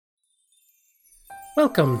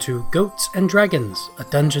Welcome to Goats and Dragons, a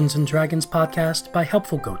Dungeons & Dragons podcast by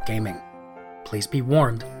Helpful Goat Gaming. Please be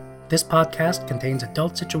warned, this podcast contains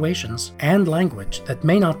adult situations and language that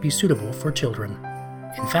may not be suitable for children.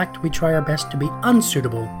 In fact, we try our best to be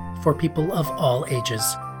unsuitable for people of all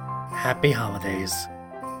ages. Happy holidays.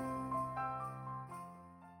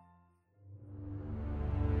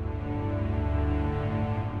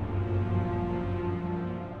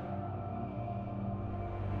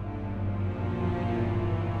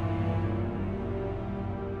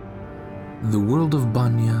 The world of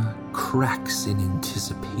Banya cracks in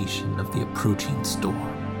anticipation of the approaching storm.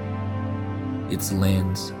 Its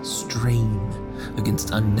lands strain against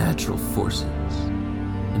unnatural forces,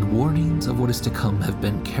 and warnings of what is to come have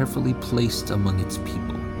been carefully placed among its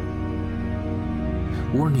people.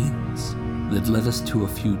 Warnings that led us to a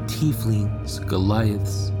few tieflings,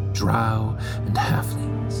 Goliaths, drow, and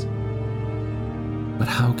halflings. But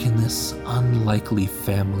how can this unlikely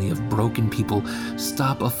family of broken people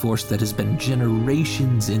stop a force that has been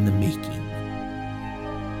generations in the making?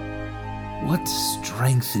 What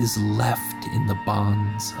strength is left in the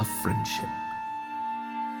bonds of friendship?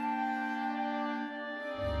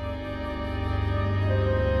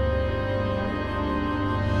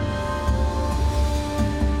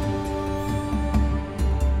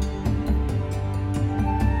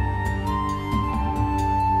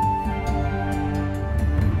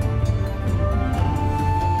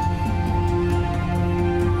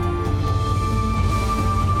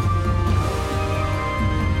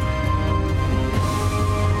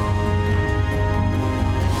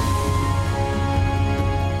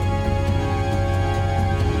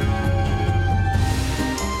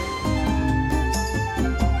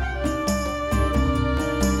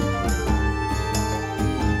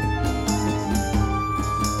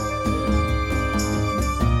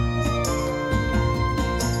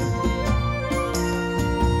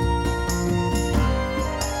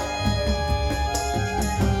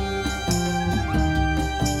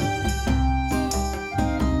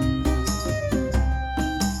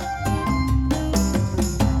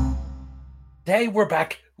 Hey, we're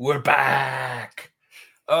back. We're back.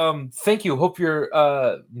 Thank you. Hope your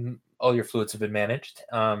all your fluids have been managed.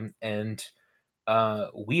 And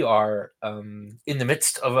we are in the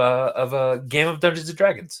midst of a game of Dungeons and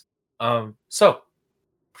Dragons. So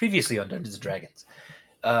previously on Dungeons and Dragons,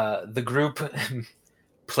 the group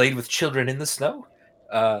played with children in the snow,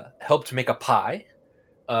 helped make a pie,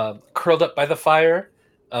 curled up by the fire,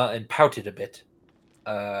 and pouted a bit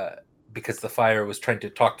because the fire was trying to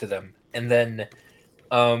talk to them. And then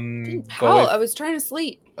I was trying to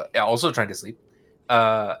sleep. Also trying to sleep.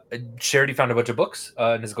 Charity found a bunch of books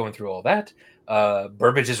and is going through all that.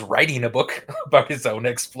 Burbage is writing a book about his own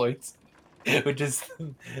exploits, which is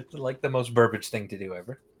like the most Burbage thing to do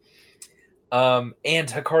ever. And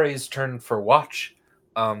Hikari's turn for watch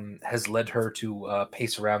has led her to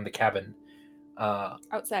pace around the cabin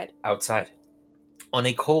outside on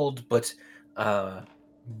a cold but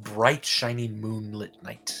bright, shining moonlit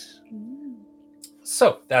night.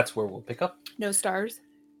 So that's where we'll pick up. No stars?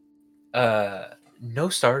 No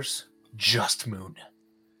stars, just moon.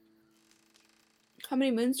 How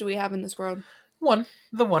many moons do we have in this world? One.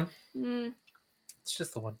 The one. It's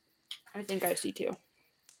just the one. I think I see two.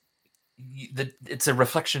 It's a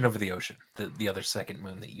reflection over the ocean, the other second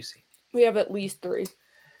moon that you see. We have at least three.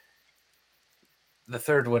 The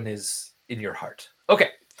third one is in your heart.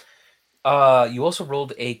 Okay. You also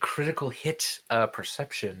rolled a critical hit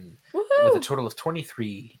perception with a total of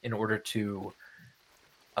 23 in order to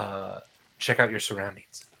check out your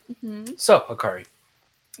surroundings. Mm-hmm. So, Hikari,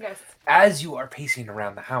 yes. As you are pacing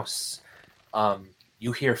around the house,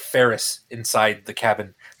 you hear Ferris inside the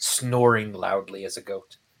cabin snoring loudly as a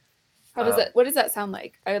goat. How does that? What does that sound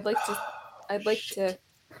like? I'd like to.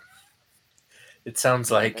 It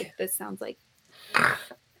sounds like this sounds like.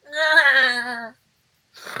 Wow.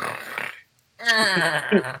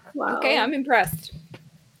 Okay, I'm impressed.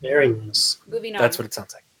 Very nice. Moving on. That's what it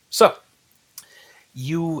sounds like. So,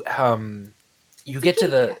 you get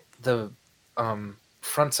to the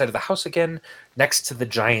front side of the house again, next to the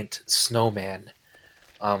giant snowman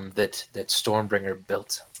that Stormbringer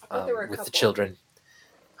built with the children.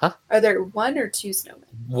 Huh? Are there one or two snowmen?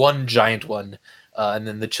 One giant one, and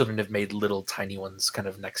then the children have made little tiny ones kind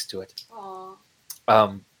of next to it.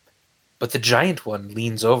 Aww. But the giant one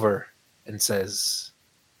leans over and says,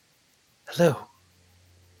 "Hello."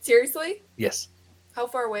 Seriously? Yes. How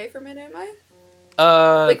far away from it am I?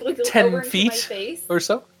 10 feet or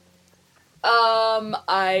so.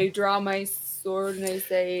 I draw my sword and I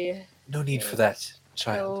say, "No need for that,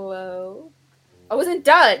 child." Hello. I wasn't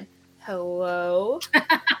done. Hello.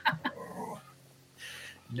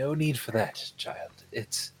 No need for that, child.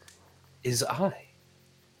 It is I,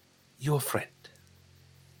 your friend.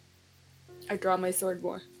 I draw my sword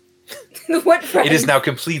more. What friend? It is now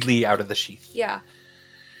completely out of the sheath. Yeah.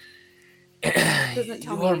 Doesn't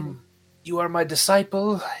tell me anything. You are my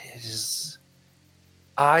disciple. It is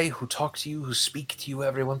I who talk to you, who speak to you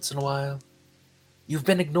every once in a while. You've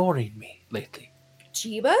been ignoring me lately.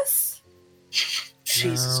 Jeebus?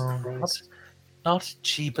 Jesus No, Christ. Not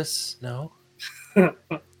Jeebus, no.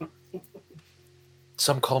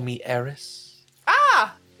 Some call me Eris.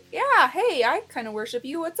 Ah! Yeah, hey, I kind of worship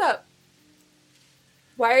you. What's up?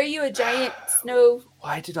 Why are you a giant snow...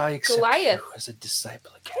 Why did I accept Goliath. you as a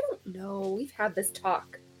disciple again? I don't know. We've had this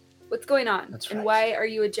talk. What's going on? That's And right. why are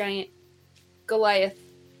you a giant Goliath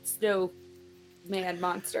snow man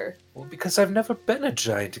monster? Well, because I've never been a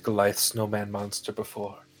giant Goliath snowman monster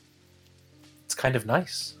before. It's kind of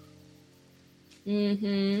nice.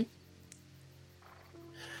 Mm-hmm.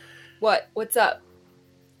 What? What's up?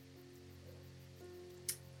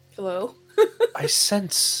 Hello? I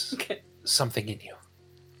sense Okay. something in you.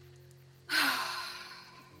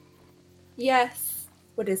 Yes.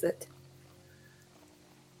 What is it?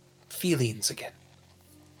 Feelings again.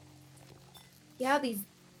 Yeah, these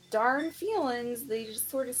darn feelings, they just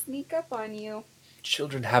sort of sneak up on you.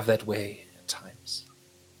 Children have that way at times.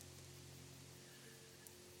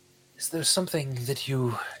 Is there something that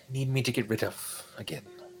you need me to get rid of again?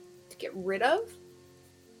 To get rid of?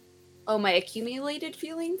 Oh, my accumulated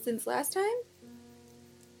feelings since last time?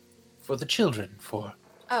 For the children, for...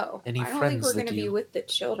 Oh, Any I don't think friends we're that going to be you- with the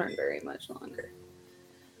children very much longer.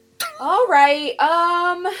 All right.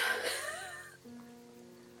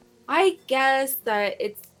 I guess that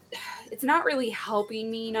it's not really helping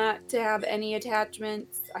me not to have any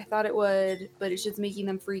attachments. I thought it would, but it's just making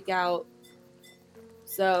them freak out.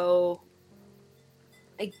 So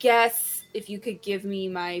I guess if you could give me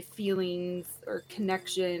my feelings or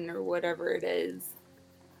connection or whatever it is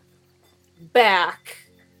back,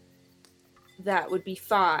 that would be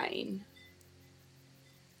fine.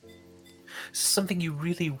 Something you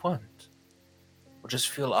really want? Or just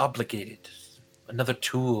feel obligated? Another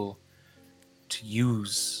tool to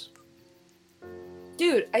use?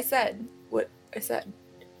 Dude, I said what I said.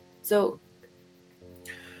 So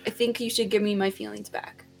I think you should give me my feelings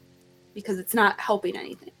back because it's not helping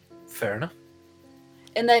anything. Fair enough.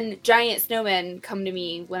 And then giant snowmen come to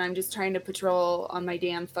me when I'm just trying to patrol on my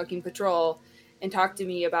damn fucking patrol and talk to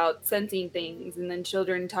me about sensing things. And then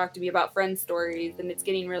children talk to me about friend stories, and it's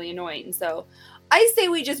getting really annoying. So I say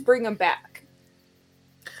we just bring them back.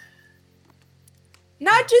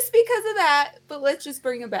 Not just because of that, but let's just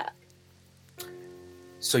bring them back.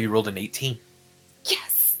 So you rolled an 18.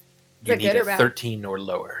 Yes. You that need good or a bad? 13 or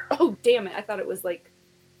lower. Oh, damn it. I thought it was like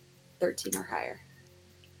 13 or higher.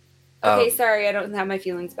 Okay, sorry. I don't have my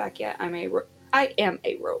feelings back yet. I am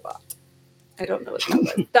a robot. I don't know what that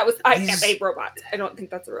was. That was, I am a robot. I don't think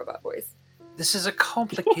that's a robot voice. This is a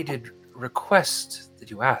complicated request that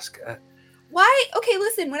you ask. Why? Okay,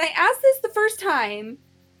 listen. When I asked this the first time,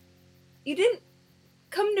 you didn't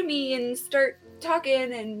come to me and start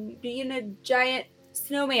talking and being a giant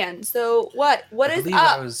snowman. So what? What I is believe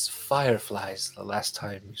up? I was fireflies the last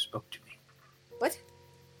time you spoke to me. What?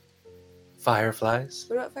 Fireflies?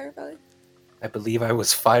 What about fireflies? I believe I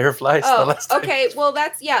was fireflies the Oh, last time. okay. Well,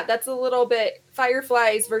 that's a little bit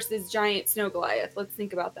fireflies versus giant snow Goliath. Let's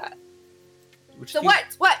think about that. Which So do you-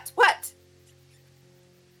 what?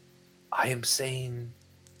 I am saying,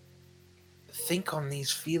 think on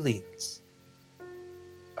these feelings.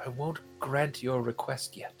 I won't grant your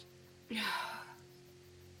request yet.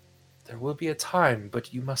 There will be a time,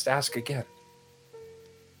 but you must ask again.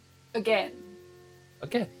 Again.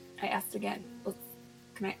 Again. I asked again.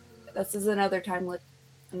 This is another time.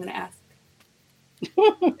 I'm gonna ask.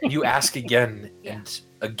 You ask again Yeah. and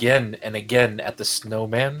again and again at the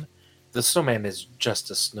snowman. The snowman is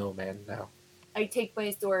just a snowman now. I take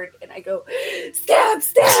my sword and I go, stab,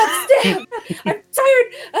 stab, stab. I'm tired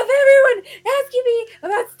of everyone asking me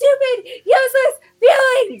about stupid, useless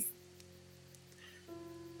feelings.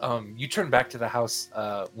 You turn back to the house.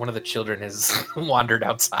 One of the children has wandered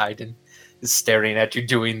outside and is staring at you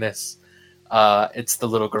doing this. It's the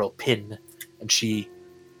little girl Pin, and she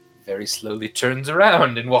very slowly turns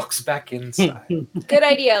around and walks back inside. Good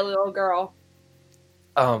idea, little girl.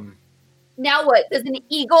 Now what? Does an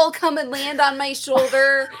eagle come and land on my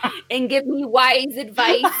shoulder and give me wise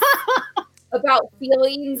advice about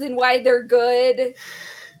feelings and why they're good?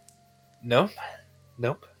 Nope.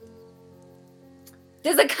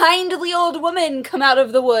 Does a kindly old woman come out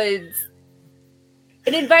of the woods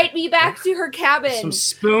and invite me back to her cabin? Some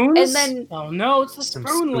spoons? And then- Oh no, it's the Some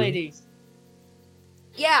spoon spoons. lady.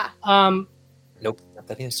 Yeah. Nope, not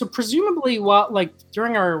that is. So presumably,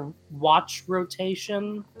 during our watch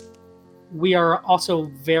rotation, we are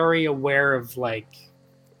also very aware of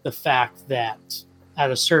the fact that at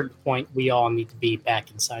a certain point we all need to be back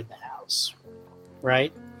inside the house,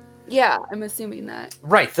 right? Yeah, I'm assuming that.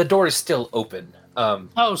 Right, the door is still open.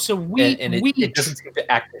 So we it doesn't seem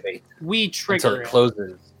to activate we until trigger it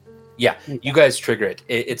closes. Yeah, Okay. you guys trigger it.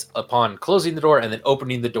 It's upon closing the door and then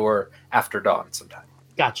opening the door after dawn sometime.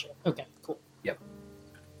 Gotcha. Okay, cool.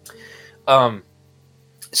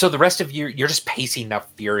 So the rest of you, you're just pacing now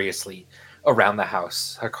furiously around the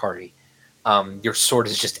house, Hakari. Your sword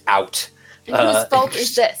is just out. And whose fault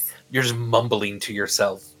is this? You're just mumbling to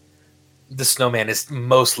yourself. The snowman is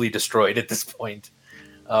mostly destroyed at this point.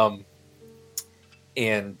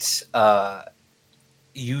 And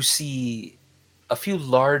you see a few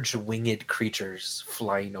large winged creatures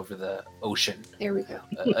flying over the ocean There we go.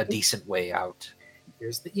 a decent way out.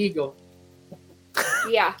 Here's the eagle.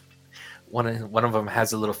 Yeah. One of them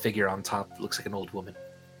has a little figure on top that looks like an old woman.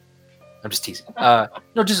 I'm just teasing.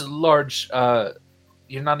 No, just large.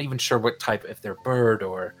 You're not even sure what type, if they're bird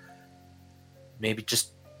or maybe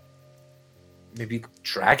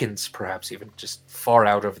dragons, perhaps even just far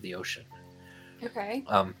out over the ocean. Okay.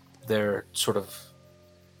 Their sort of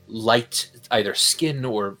light, either skin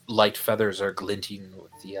or light feathers are glinting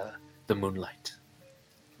with the moonlight.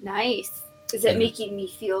 Nice. Is it And- making me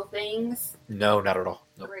feel things? No, not at all.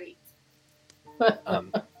 Nope. Great.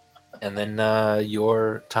 And then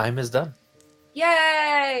your time is done.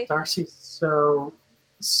 Yay! Darcy's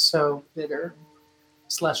so bitter.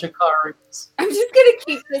 Akari. I'm just gonna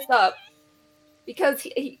keep this up because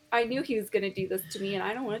I knew he was gonna do this to me, and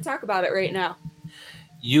I don't want to talk about it right now.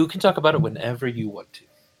 You can talk about it whenever you want to.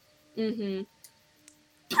 Mm-hmm.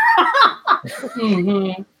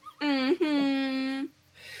 Mm-hmm. Mm-hmm.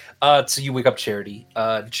 So you wake up Charity.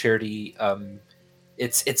 Charity,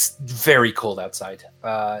 it's very cold outside.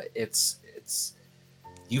 It's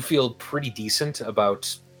you feel pretty decent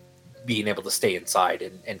about being able to stay inside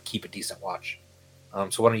and keep a decent watch.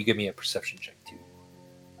 So why don't you give me a perception check too?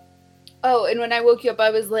 Oh, and when I woke you up,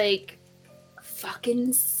 I was like,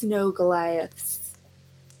 "Fucking snow Goliaths,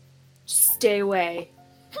 just stay away."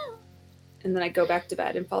 And then I go back to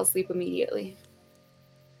bed and fall asleep immediately.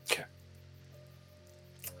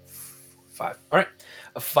 5. All right,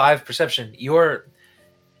 a 5 perception. Your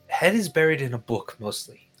head is buried in a book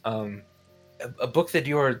mostly. A book that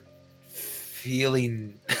you're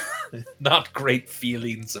feeling not great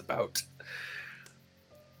feelings about.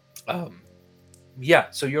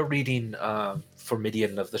 Yeah, so you're reading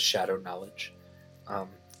Formidian of the Shadow Knowledge,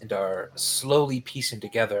 and are slowly piecing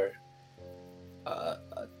together a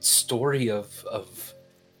story of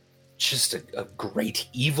just a great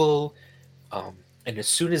evil. And as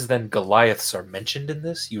soon as then Goliaths are mentioned in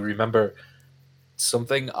this, you remember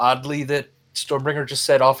something oddly that Stormbringer just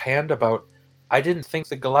said offhand about, I didn't think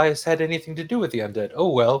the Goliaths had anything to do with the undead. Oh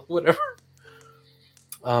well, whatever.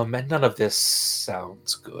 And none of this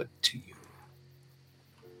sounds good to you.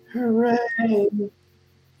 Hooray!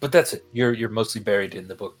 But that's it. You're mostly buried in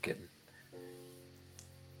the book and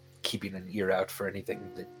keeping an ear out for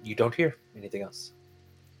anything that you don't hear. Anything else?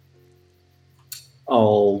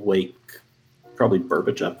 I'll wake probably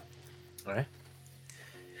Burbage up. All right.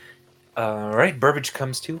 All right. Burbage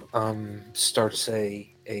comes to. Starts a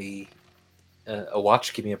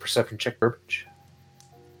watch. Give me a perception check, Burbage.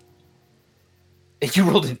 You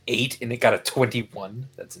rolled an 8 and it got a 21.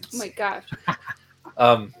 That's insane. Oh my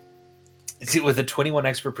gosh. See, with a 21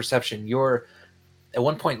 expert perception, you're at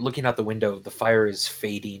one point looking out the window. The fire is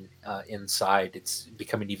fading inside. It's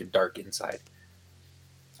becoming even dark inside.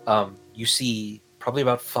 You see probably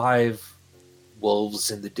about 5 wolves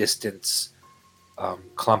in the distance,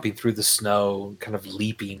 clomping through the snow, kind of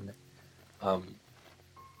leaping,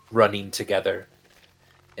 running together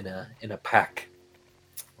in a pack.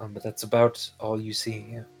 But that's about all you see.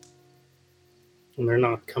 Yeah. And they're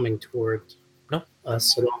not coming toward No.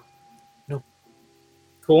 us at all. No.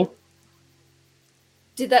 Cool.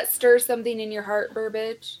 Did that stir something in your heart,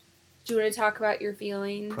 Burbage? Do you want to talk about your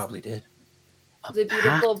feelings? Probably did. The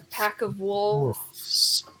beautiful pack of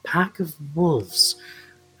wolves. A pack of wolves.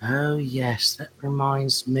 Oh yes, that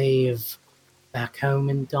reminds me of back home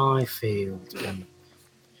in Diefield when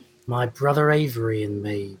my brother Avery and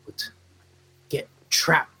me would get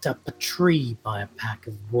trapped up a tree by a pack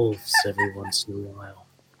of wolves every once in a while.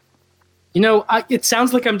 You know, it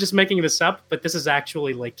sounds like I'm just making this up, but this is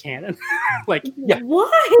actually like canon. Yeah.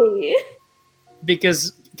 Why?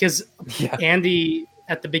 because Yeah. Andy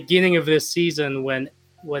at the beginning of this season when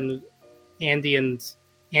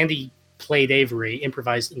Andy played Avery,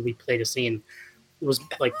 improvised, and we played a scene. It was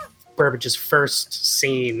like Burbage's first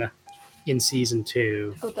scene in season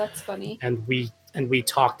 2, Oh, that's funny. and we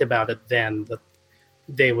talked about it then, that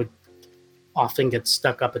they would often get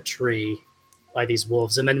stuck up a tree by these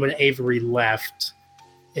wolves, and then when Avery left,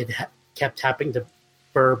 it kept happening to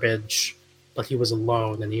Burbage, but he was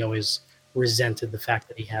alone, and he always resented the fact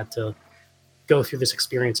that he had to go through this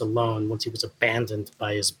experience alone once he was abandoned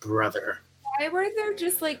by his brother. Why were there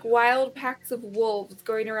just like wild packs of wolves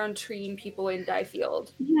going around treating people in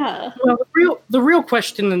Diefield? Yeah. Well, the real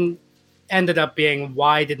question ended up being,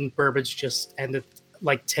 why didn't Burbage just end up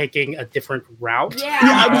like taking a different route? Yeah,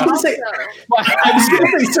 I was gonna say- also. I was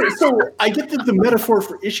going to say, so I get the metaphor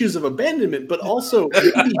for issues of abandonment, but also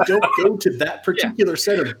maybe don't go to that particular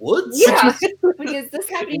set of woods. Yeah, because this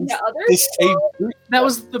happened to others. This same That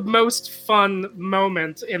was the most fun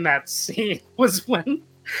moment in that scene, was when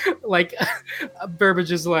like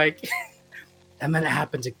Burbage is like, and then it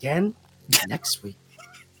happened again next week,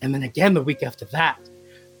 and then again the week after that.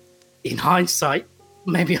 In hindsight,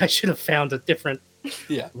 maybe I should have found a different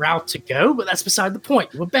route to go, but that's beside the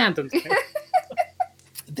point. You abandoned me.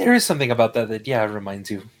 There is something about that reminds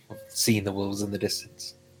you of seeing the wolves in the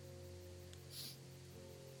distance.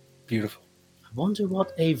 Beautiful. I wonder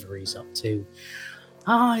what Avery's up to.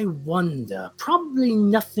 I wonder. Probably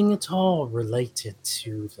nothing at all related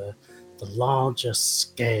to the larger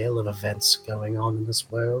scale of events going on in this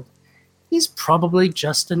world. He's probably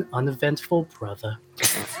just an uneventful brother.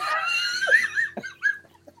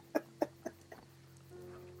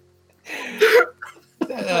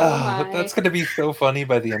 That's going to be so funny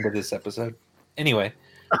by the end of this episode. Anyway.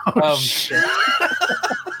 Oh, shit.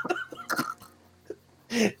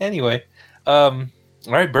 Anyway. All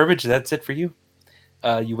right, Burbage, that's it for you.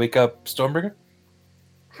 You wake up Stormbringer?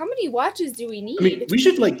 How many watches do we need? I mean, we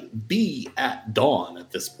should be at dawn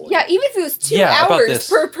at this point. Yeah, even if it was 2 about hours this.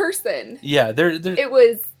 per person. Yeah, there. It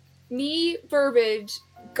was me, Burbage,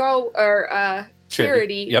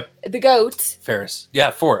 Charity, Yep, the goat. Ferris.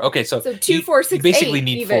 Yeah, 4. Okay, so 2, 4, 6, you basically 8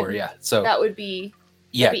 need even. 4, yeah. So That would be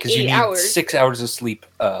yeah, be because you 8 need hours. 6 hours of sleep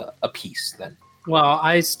a piece then. Well,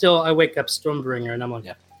 I wake up Stormbringer and I'm like,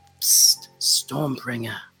 Yeah. Psst,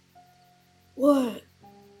 Stormbringer. What?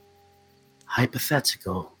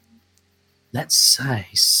 Hypothetical. Let's say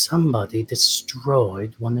somebody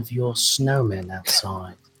destroyed one of your snowmen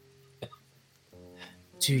outside.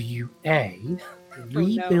 Do you A,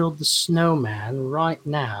 rebuild the snowman right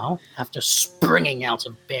now after springing out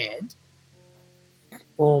of bed?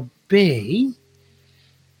 Or B,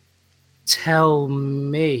 tell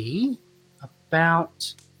me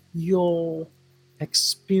about your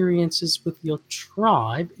experiences with your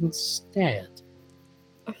tribe instead?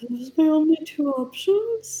 Are those my only 2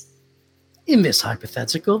 options? In this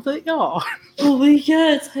hypothetical, they are. Oh, wait,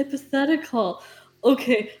 yeah, it's hypothetical.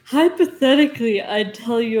 Okay, hypothetically, I'd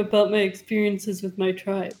tell you about my experiences with my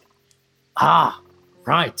tribe. Ah,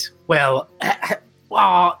 right. Well,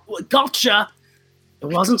 gotcha. It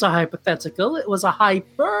wasn't a hypothetical, it was a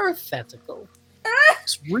hypothetical.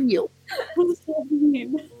 It's real. What does that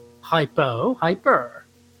mean? Hyper.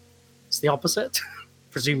 It's the opposite,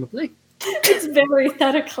 presumably. It's very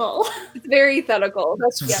thetical. It's very thetical.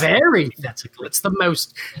 It's very thetical. It's the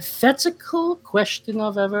most thetical question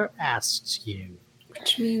I've ever asked you.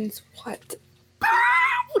 Which means what?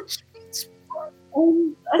 Which means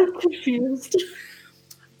I'm confused.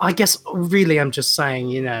 I guess really I'm just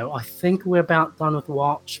saying, I think we're about done with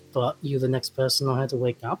watch, but you're the next person I had to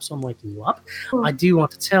wake up, so I'm waking you up. I do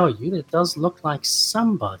want to tell you that it does look like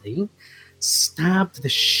somebody stabbed the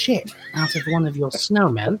shit out of one of your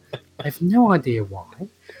snowmen. I have no idea why.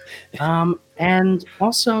 And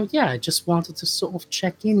also, I just wanted to sort of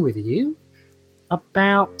check in with you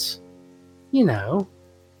about,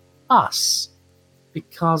 us.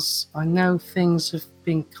 Because I know things have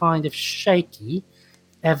been kind of shaky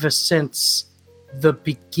ever since the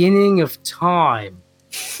beginning of time.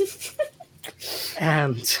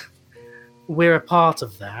 And we're a part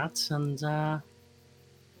of that. And, I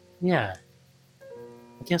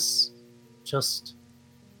guess just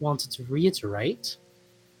wanted to reiterate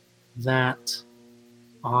that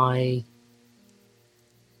I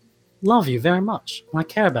love you very much. And I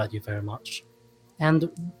care about you very much. And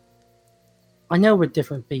I know we're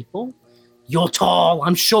different people. You're tall,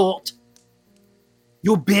 I'm short.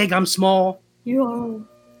 You're big, I'm small. You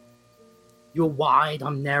You're wide,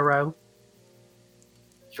 I'm narrow.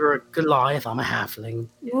 You're a Goliath, I'm a halfling.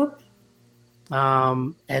 are.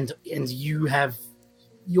 Yep. And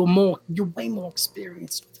you're way more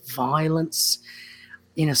experienced with violence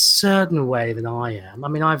in a certain way than I am. I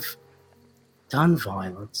mean, I've done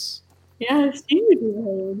violence. Yeah, I've seen you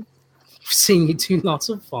do I've seen you do lots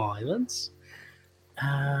of violence.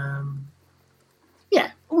 Yeah,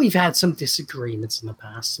 we've had some disagreements in the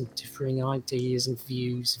past, some differing ideas and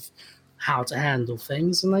views of how to handle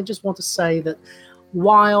things, and I just want to say that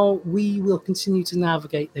while we will continue to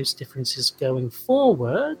navigate those differences going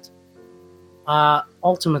forward,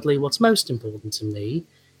 ultimately what's most important to me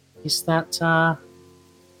is that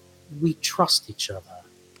we trust each other,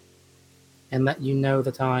 and that you know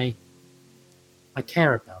that I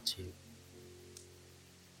care about you.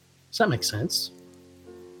 Does that make sense?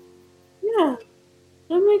 Yeah,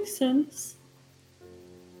 that makes sense.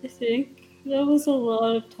 I think. That was a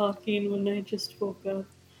lot of talking when I just woke up.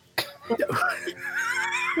 But,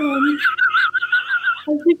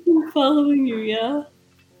 I've been following you, yeah?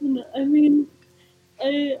 And, I mean,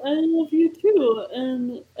 I love you too,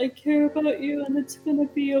 and I care about you, and it's gonna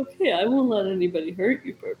be okay. I won't let anybody hurt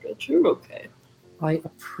you, Burgett. You're okay. I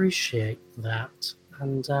appreciate that.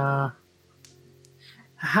 And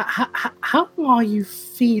how are you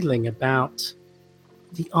feeling about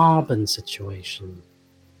the Arbon situation?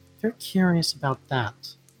 Very curious about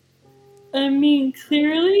that. I mean,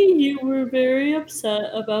 clearly you were very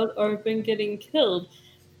upset about Arbin getting killed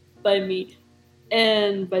by me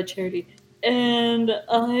and by Charity. And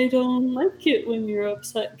I don't like it when you're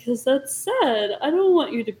upset because that's sad. I don't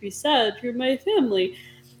want you to be sad. You're my family.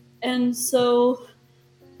 And so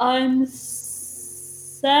I'm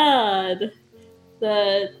sad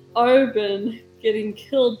that Arbin getting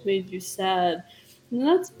killed made you sad. And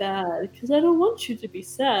that's bad because I don't want you to be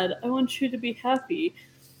sad. I want you to be happy.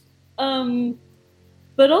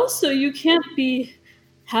 But also you can't be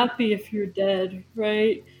happy if you're dead,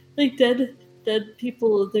 right? Like dead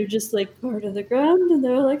people, they're just like part of the ground, and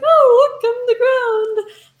they're like, oh, look, I'm the ground,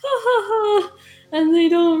 ha ha ha, and they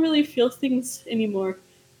don't really feel things anymore.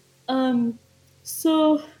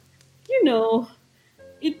 So, you know,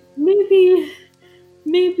 it maybe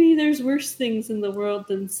there's worse things in the world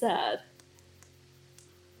than sad.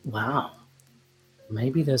 Wow.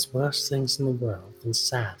 Maybe there's worse things in the world than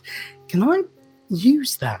sad. Can I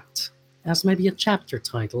use that as maybe a chapter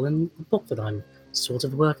title in the book that I'm sort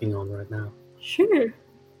of working on right now? Sure.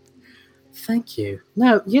 Thank you.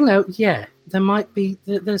 No, yeah, there might be,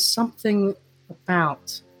 there's something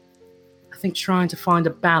about, I think, trying to find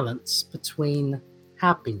a balance between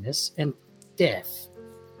happiness and death.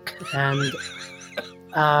 And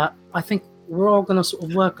I think we're all going to sort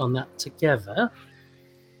of work on that together.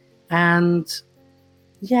 And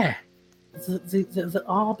yeah, the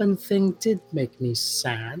Arbin thing did make me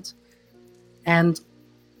sad. And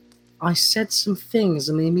I said some things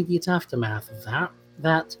in the immediate aftermath of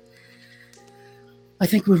that I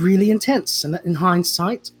think were really intense. And that in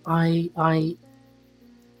hindsight, I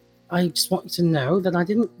just want you to know that I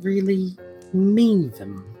didn't really mean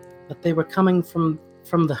them. That they were coming from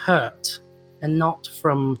the hurt and not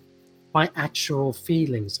from my actual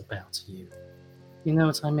feelings about you. You know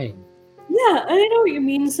what I mean? Yeah, I know what you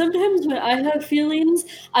mean. Sometimes when I have feelings,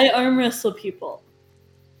 I arm wrestle people.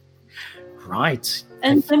 Right.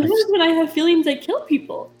 And sometimes when I have feelings, I kill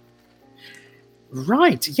people.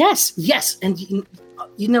 Right. Yes. And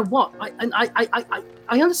you know what? I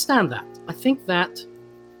understand that. I think that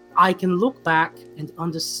I can look back and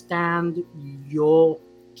understand your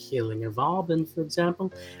killing of Arbin, for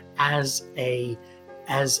example, as a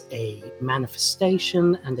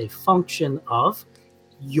manifestation and a function of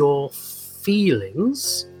your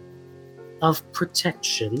feelings of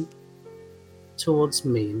protection towards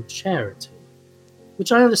me and Charity,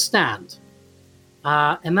 which I understand,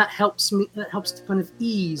 and that helps me. That helps to kind of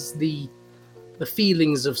ease the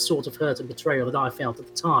feelings of sort of hurt and betrayal that I felt at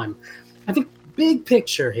the time. I think big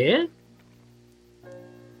picture here,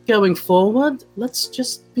 going forward, let's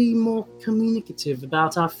just be more communicative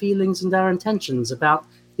about our feelings and our intentions about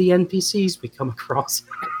the NPCs we come across.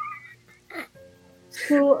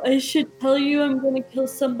 So I should tell you I'm going to kill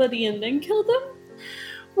somebody and then kill them?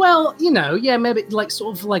 Well, yeah, maybe like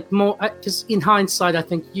sort of like more, because in hindsight, I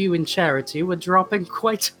think you and Charity were dropping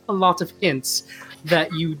quite a lot of hints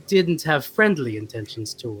that you didn't have friendly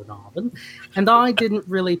intentions toward Arbin, and I didn't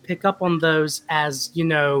really pick up on those as,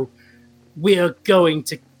 we're going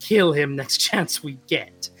to kill him next chance we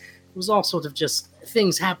get. It was all sort of just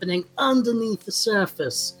things happening underneath the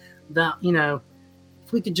surface that,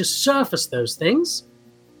 if we could just surface those things,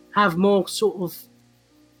 have more sort of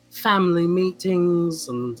family meetings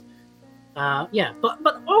and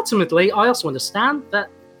but ultimately I also understand that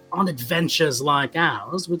on adventures like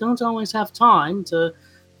ours we don't always have time to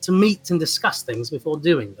meet and discuss things before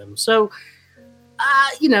doing them. So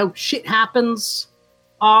shit happens.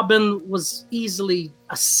 Arbin was easily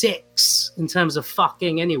a 6 in terms of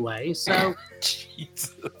fucking anyway, so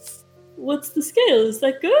Jesus. What's the scale? Is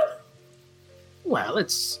that good? Well,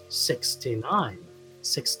 it's 69.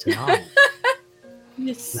 6 to 9.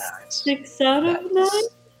 Yes. No, it's- 6 out of 9? That's-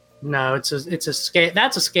 No, it's a scale.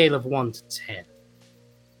 That's a scale of 1 to 10.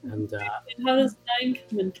 And How does 9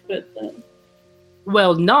 come into it then?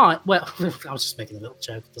 well, not well. I was just making a little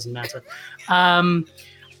joke. It doesn't matter.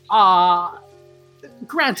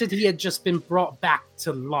 Granted, he had just been brought back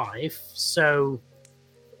to life, so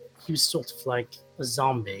he was sort of like a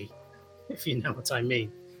zombie, if you know what I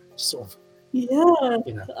mean. Sort of, Yeah.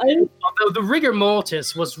 you know. I Although the rigor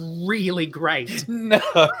mortis was really great.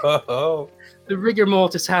 No. The rigor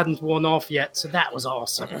mortis hadn't worn off yet, so that was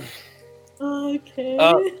awesome. Okay.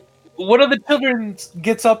 One of the children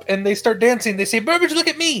gets up and they start dancing. They say, Burbage, look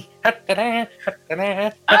at me.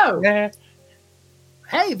 Oh.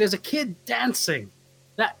 Hey, there's a kid dancing.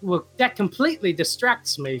 That completely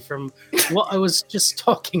distracts me from what I was just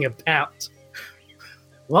talking about.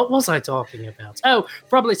 What was I talking about? Oh,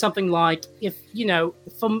 probably something like if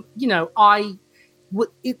I would.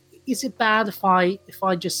 Is it bad if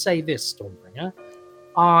I just say this, Stormbringer?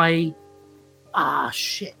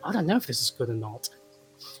 Shit. I don't know if this is good or not.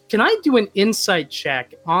 Can I do an insight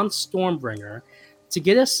check on Stormbringer to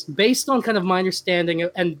get us, based on kind of my understanding,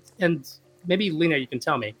 and maybe Lena, you can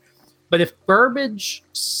tell me, but if Burbage,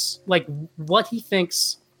 like what he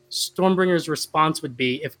thinks Stormbringer's response would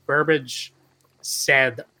be if Burbage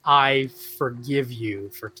said, "I forgive you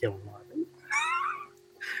for killing Marvin."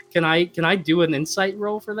 Can I do an insight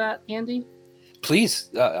roll for that, Andy? Please,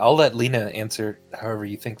 I'll let Lena answer however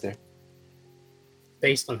you think there.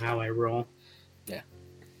 Based on how I roll.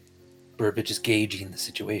 Burbage is gauging the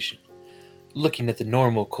situation, looking at the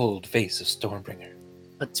normal cold face of Stormbringer.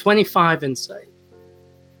 A 25 insight.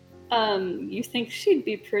 You think she'd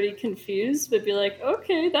be pretty confused, but be like,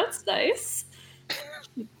 okay, that's nice.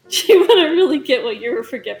 She wouldn't really get what you were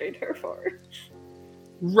forgiving her for.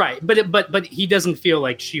 Right, but he doesn't feel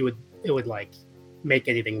like it would like make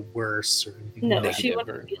anything worse or anything. No, like she Negative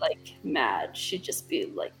wouldn't or- be like mad. She'd just be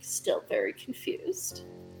like still very confused.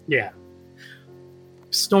 Yeah.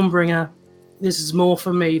 Stormbringer, this is more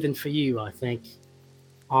for me than for you, I think.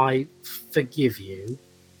 I forgive you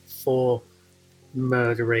for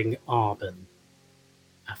murdering Arbin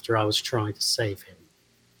after I was trying to save him.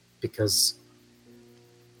 Because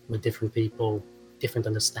we're different people, different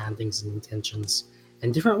understandings and intentions,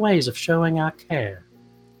 and different ways of showing our care.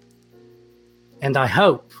 And I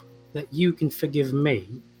hope that you can forgive me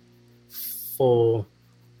for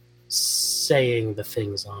saying the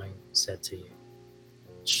things I said to you,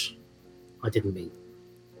 which I didn't mean.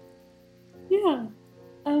 Yeah.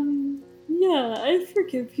 Yeah, I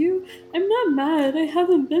forgive you. I'm not mad. I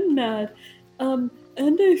haven't been mad. And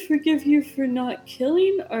I forgive you for not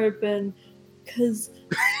killing Arbin, because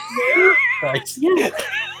Nice. yeah.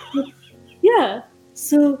 Yeah.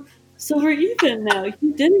 So we're even now.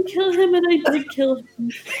 You didn't kill him and I did kill him.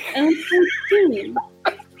 And I'm forgiving.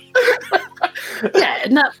 Yeah,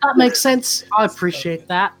 and that makes sense. I appreciate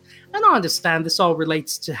that. And I understand this all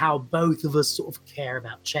relates to how both of us sort of care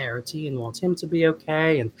about Charity and want him to be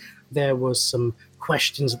okay. And there was some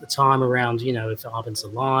questions at the time around, if Arbin's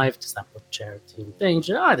alive, does that put Charity in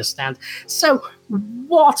danger? I understand. So,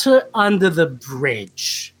 water under the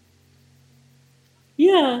bridge.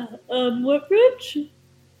 Yeah. What bridge?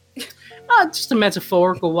 Just a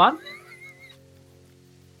metaphorical one.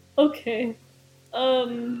 Okay.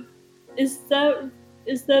 Is that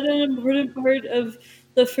an important part of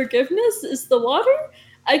the forgiveness? Is the water?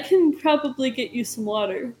 I can probably get you some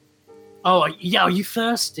water. Oh, yeah, are you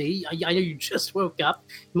thirsty? I know you just woke up.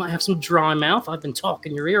 You might have some dry mouth. I've been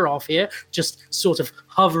talking your ear off here, just sort of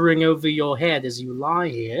hovering over your head as you lie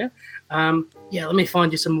here. Yeah, let me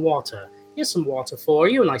find you some water. Here's some water for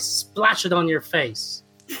you, and I splash it on your face.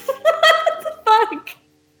 What the fuck?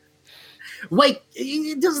 Wait,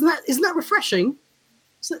 isn't that refreshing?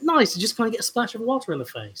 Isn't it nice to just kind of get a splash of water in the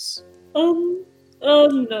face?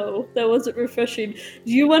 No, that wasn't refreshing.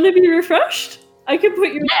 Do you want to be refreshed? I can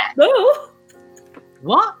put your Yeah. no.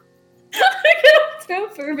 What? I can throw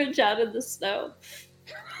Burbage out in the snow.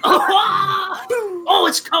 Oh,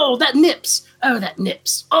 it's cold. That nips. Oh, that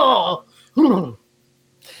nips. Oh.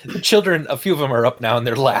 The children, a few of them are up now and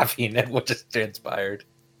they're laughing at what just transpired.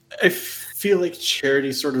 I feel like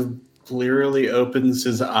Charity sort of blearily opens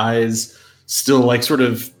his eyes, still like sort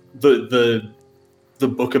of the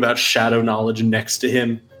book about shadow knowledge next to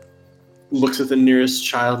him, looks at the nearest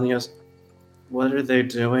child and he goes, "What are they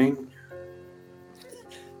doing?"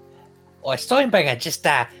 Oh, Stormbringer just,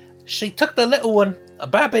 she took the little one, a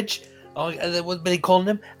Babbage, what they calling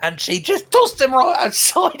him, and she just tossed him right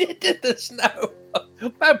outside into the snow.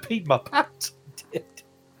 Man peed my pants. Did.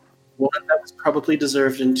 One that was probably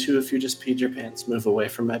deserved, and two, if you just peed your pants, move away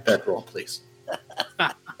from my bedroll, please.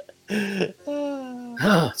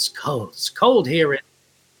 Oh, it's cold. It's cold here.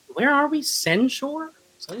 Where are we? Senshore?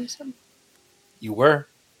 Is that what you said? You were.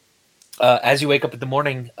 As you wake up in the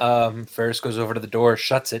morning, Ferris goes over to the door,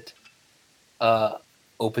 shuts it,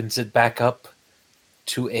 opens it back up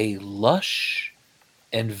to a lush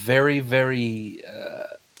and very, very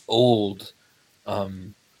old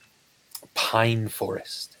pine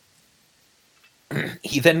forest.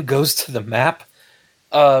 He then goes to the map,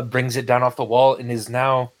 brings it down off the wall, and is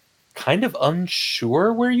now kind of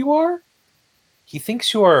unsure where you are. He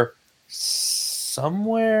thinks you are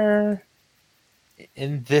somewhere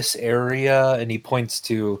in this area, and he points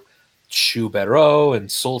to Chubero and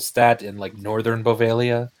Solstat and like northern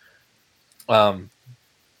Bovalia.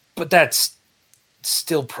 But that's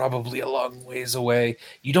still probably a long ways away.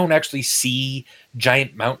 You don't actually see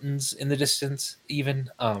giant mountains in the distance even.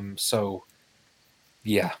 So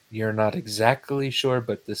yeah, you're not exactly sure,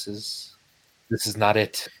 but this is not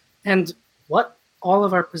it. And what all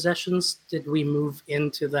of our possessions did we move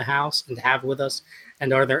into the house and have with us?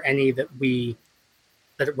 And are there any that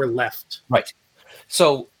were left? Right.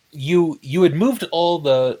 So you had moved all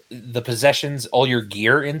the possessions, all your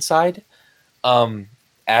gear inside,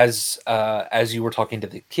 as you were talking to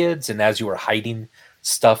the kids and as you were hiding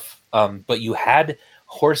stuff. But you had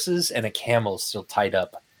horses and a camel still tied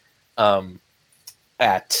up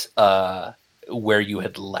at where you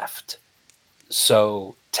had left.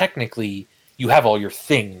 So technically, you have all your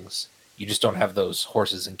things. You just don't have those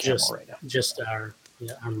horses and camel right now. Just our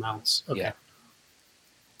mounts. Okay. Yeah.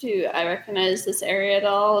 Do I recognize this area at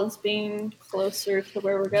all as being closer to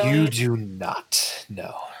where we're going? You do not.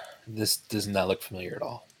 No. This does not look familiar at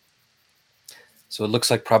all. So it looks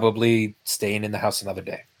like probably staying in the house another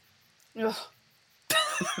day. Ugh.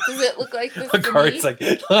 Does it look like this to Akari's me? like,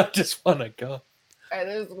 I just want to go. I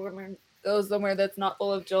just want to go somewhere that's not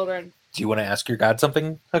full of children. Do you want to ask your god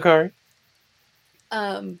something, Akari?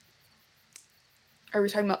 Are we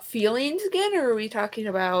talking about feelings again, or are we talking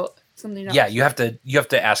about something else? Yeah, you have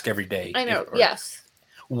to ask every day. I know. Or Yes.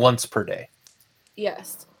 Once per day.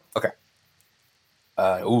 Yes.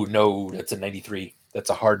 Oh no, that's a 93. That's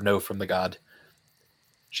a hard no from the god.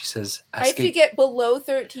 She says, I have to get below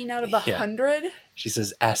 13 out of 100. She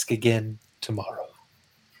says, ask again tomorrow.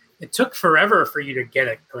 It took forever for you to get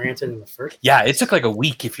it granted in the first. Yeah, it took like a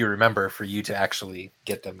week, if you remember, for you to actually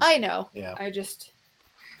get them. I know. Yeah. I just.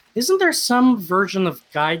 Isn't there some version of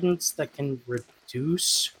guidance that can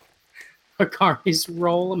reduce Akari's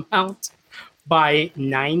roll amount by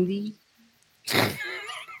 90?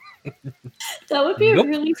 That would be Nope. a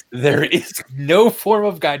really. There is no form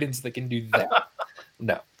of guidance that can do that.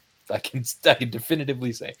 No, I can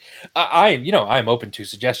definitively say, I'm open to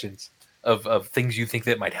suggestions of things you think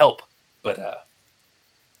that might help, but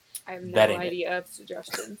I have no That ain't it. idea of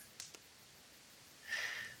suggestions.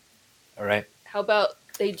 all right, How about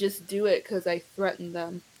they just do it because I threatened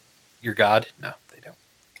them? your god? No, they don't.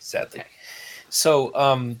 Sadly. Okay.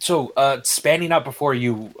 So spanning out before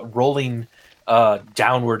you, rolling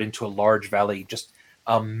downward into a large valley, just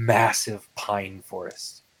a massive pine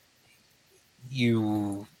forest.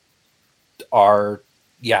 You are,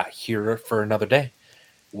 here for another day.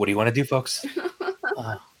 What do you want to do, folks?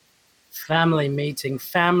 Family meeting.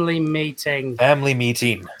 Family meeting.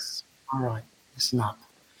 All right, listen up.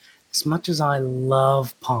 As much as I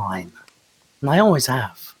love pine, and I always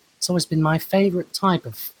have, it's always been my favorite type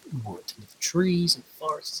of wood, of trees and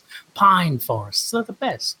forests. Pine forests, they're the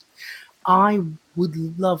best. I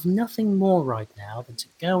would love nothing more right now than to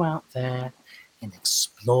go out there and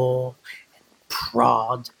explore and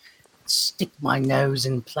prod, and stick my nose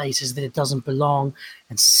in places that it doesn't belong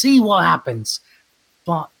and see what happens.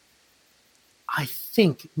 But I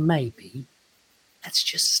think maybe let's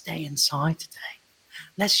just stay inside today.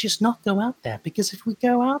 Let's just not go out there, because if we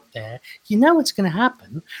go out there, you know what's going to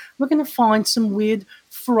happen. We're going to find some weird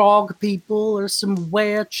frog people or some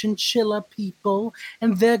were-chinchilla people,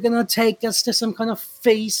 and they're going to take us to some kind of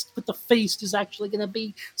feast, but the feast is actually going to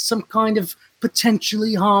be some kind of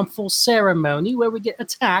potentially harmful ceremony where we get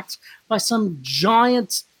attacked by some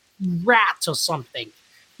giant rat or something.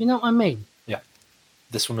 You know what I mean?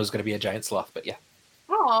 This one was going to be a giant sloth, but yeah.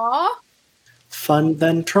 Aww. Fun,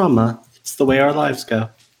 then trauma. It's the way our lives go.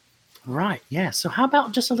 Right, yeah. So how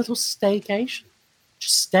about just a little staycation?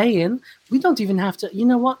 Just stay in. We don't even have to, you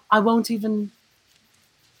know what? I won't even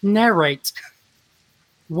narrate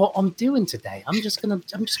what I'm doing today. Let's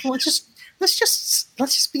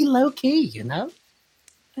just be low key, you know?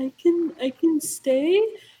 I can stay,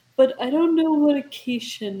 but I don't know what a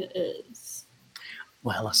cation is.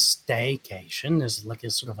 Well, a staycation is like a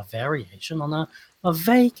sort of a variation on a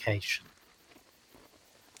vacation.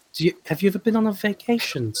 Have you ever been on a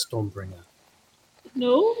vacation, Stormbringer?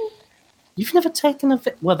 No? You've never taken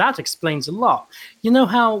well, that explains a lot. You know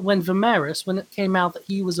how when Vimeris, when it came out that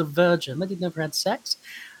he was a virgin, that he'd never had sex?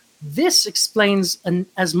 This explains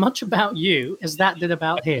as much about you as that did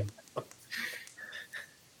about him.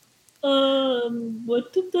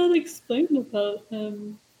 What did that explain about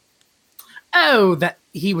him? Oh, that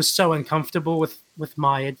he was so uncomfortable with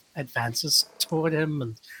my advances toward him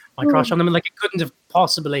and my crush on him. And like, it couldn't have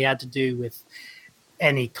possibly had to do with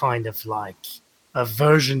any kind of like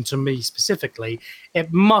aversion to me specifically.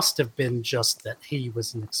 It must have been just that he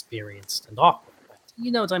was inexperienced and awkward.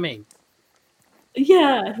 You know what I mean?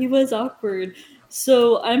 Yeah, he was awkward.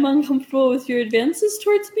 So I'm uncomfortable with your advances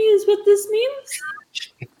towards me, is what this means?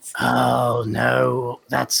 Oh, no,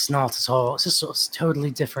 that's not at all. It's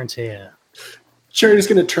totally different here. Charity's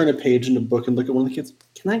going to turn a page in the book and look at one of the kids.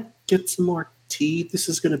 Can I get some more tea? This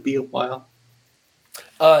is going to be a while.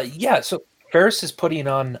 Yeah, so Ferris is putting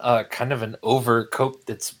on kind of an overcoat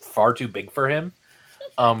that's far too big for him.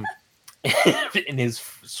 In his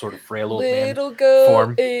sort of frail old man goat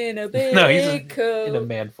form. In a big coat. In a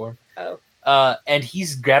man form. Oh. And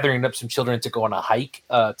he's gathering up some children to go on a hike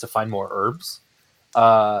to find more herbs.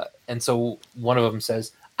 And so one of them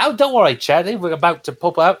says, "Oh, don't worry, Charlie. We're about to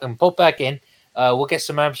pop out and pop back in. We'll get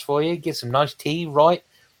some herbs for you. Get some nice tea, right?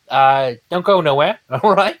 Don't go nowhere.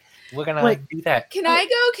 All right? We're gonna do that." Can I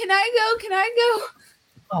go? Can I go?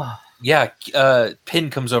 Oh. Yeah.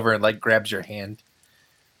 Pin comes over and like grabs your hand,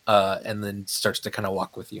 and then starts to kind of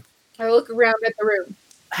walk with you. I look around at the room.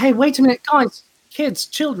 Hey, wait a minute, guys, kids,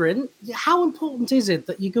 children. How important is it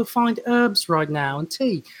that you go find herbs right now and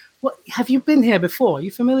tea? What have you been here before? Are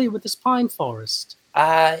you familiar with this pine forest?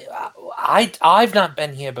 I've not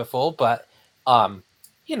been here before, but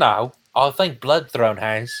you know, I think Bloodthrone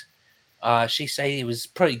has. She said it was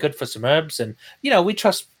pretty good for some herbs, and you know, we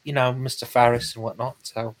trust Mr. Ferris and whatnot.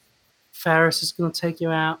 So Ferris is going to take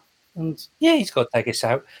you out, and yeah, he's going to take us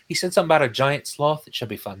out. He said something about a giant sloth. It should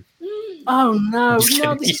be fun. Oh no, Just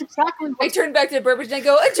no! kidding. This is exactly I what. turn back to Burbage and I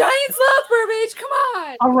go, "A giant sloth, Burbage! Come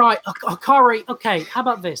on!" All right, Akari. Okay, how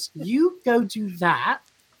about this? You go do that,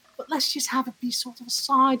 but let's just have it be sort of a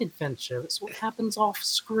side adventure. It's what happens off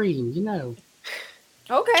screen, you know.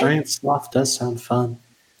 Okay. Giant sloth does sound fun.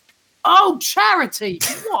 Oh, Charity!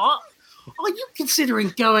 What? Are you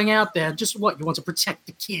considering going out there? Just what? You want to protect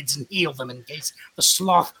the kids and heal them in case the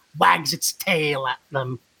sloth wags its tail at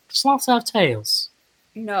them? Sloths have tails.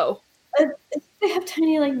 No. They have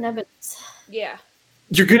tiny, like, nubbins. Yeah.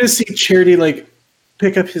 You're going to see Charity, like,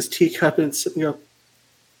 pick up his teacup and sit and go,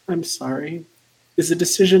 "I'm sorry. Is the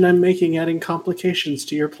decision I'm making adding complications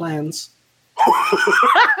to your plans?" I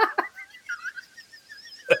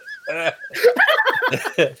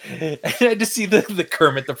just see the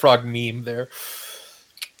Kermit the Frog meme there.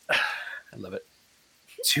 I love it.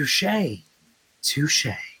 Touche.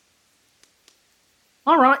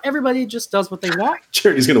 All right, everybody just does what they want.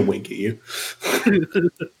 Charity's going to wink at you.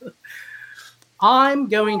 I'm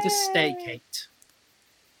going to staycate.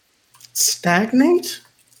 Stagnate?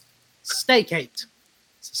 Staycate.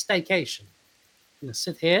 It's a staycation. I'm going to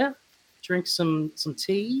sit here, drink some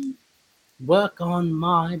tea, work on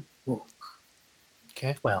my book.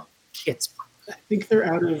 Okay. Well, kids' book. I think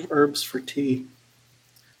they're out of herbs for tea.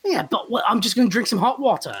 Yeah, but I'm just going to drink some hot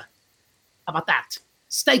water. How about that?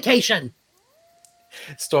 Staycation.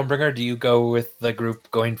 Stormbringer, do you go with the group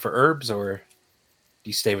going for herbs, or do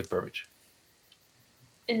you stay with Burbage?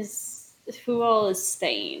 Who all is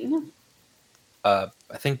staying? I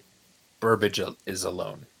think Burbage is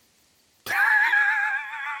alone.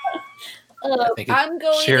 I think I'm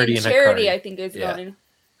going Charity and and Charity, Akari I think, is going.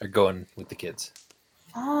 are going with the kids.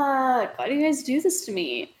 Fuck, why do you guys do this to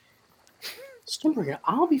me? Stormbringer,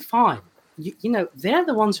 I'll be fine. You know, they're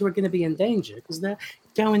the ones who are going to be in danger because they're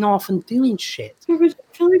going off and doing shit. I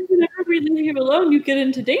feel like whenever we leave him alone, you get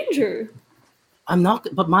into danger. I'm not,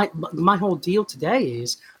 but my whole deal today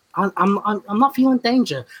is I'm not feeling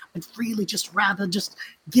danger. I'd really just rather just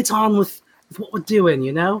get on with what we're doing,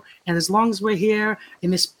 you know? And as long as we're here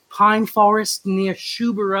in this pine forest near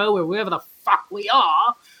Shubero or wherever the fuck we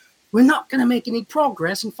are, we're not going to make any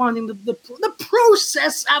progress in finding the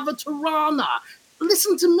process Avatarana.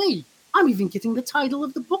 Listen to me. I'm even getting the title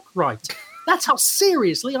of the book right. That's how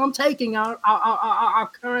seriously I'm taking our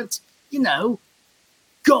current, you know,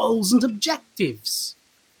 goals and objectives.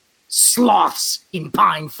 Sloths in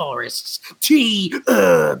pine forests, tea,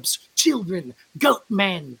 herbs, children, goat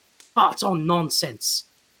men. Oh, it's all nonsense.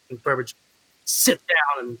 And Burbage sit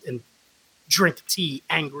down and drink tea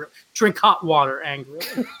angrily, drink hot water angrily.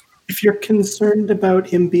 If you're concerned about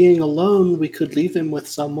him being alone, we could leave him with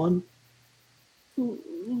someone.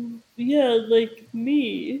 Yeah, like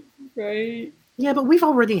me, right? Yeah, but we've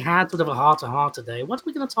already had sort of a heart-to-heart today. What are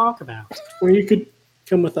we going to talk about? Or you could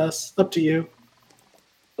come with us. Up to you.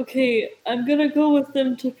 Okay, I'm gonna go with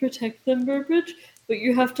them to protect them, Burbage, but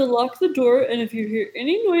you have to lock the door, and if you hear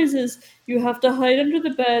any noises, you have to hide under the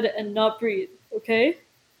bed and not breathe, okay?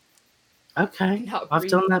 Okay, Not I've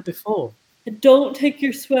breathe. done that before. And don't take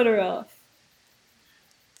your sweater off.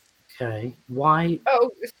 Okay, why? Oh,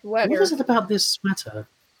 What sweater. is it about this sweater?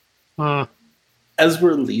 As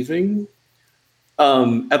we're leaving,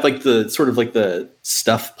 at like the sort of like the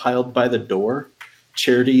stuff piled by the door,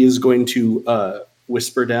 Charity is going to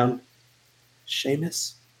whisper down,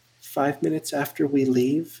 Seamus, 5 minutes after we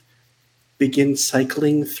leave, begin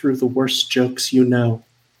cycling through the worst jokes you know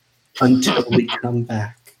until we come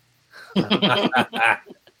back.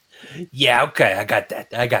 Yeah, okay, I got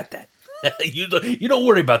that. You don't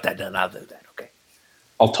worry about that. Then I'll do that. Okay.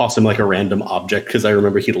 I'll toss him like a random object because I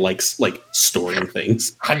remember he likes like storing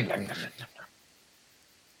things. All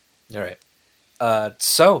right.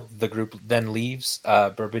 So the group then leaves.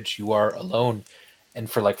 Burbage, you are alone, and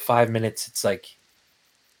for like 5 minutes, it's like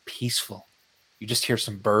peaceful. You just hear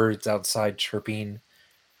some birds outside chirping.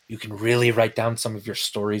 You can really write down some of your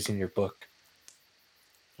stories in your book,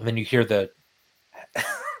 and then you hear the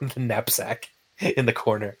the knapsack in the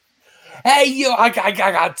corner. Hey, you! I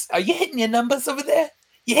got. Are you hitting your numbers over there?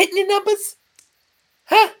 You hitting your numbers?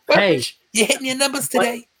 Huh? Burbage? You hitting your numbers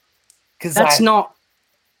today? Because That's not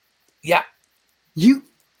Yeah, you.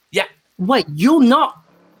 Yeah. Wait, you're not.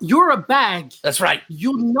 You're a bag. that's right.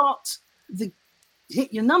 You're not the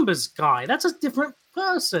hit your numbers guy. That's a different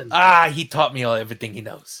person. He taught me everything he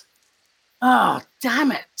knows. Oh,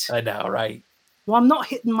 damn it! I know, right? Well, I'm not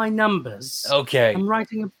hitting my numbers. Okay. I'm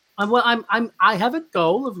writing. I have a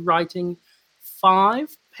goal of writing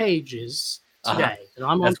 5 pages today, and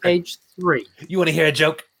I'm on That's great. page 3. You want to hear a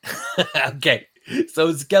joke? Okay.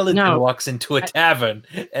 So Skeleton No. walks into a tavern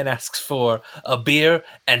and asks for a beer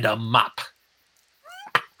and a mop.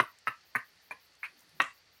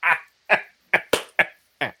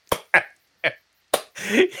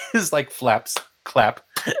 It's like flaps, clap.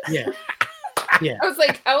 Yeah, yeah, I was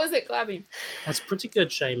like, how is it clapping? that's pretty good,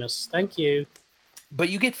 Seamus. Thank you. But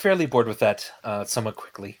you get fairly bored with that somewhat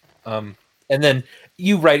quickly. And then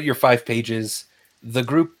you write your 5 pages. The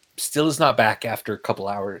group still is not back after a couple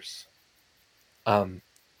hours.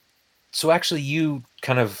 So actually you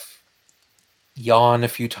kind of yawn a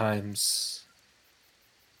few times.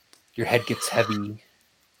 Your head gets heavy.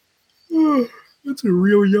 That's a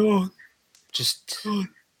real yawn. Just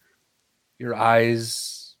your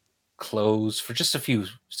eyes close for just a few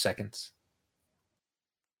seconds.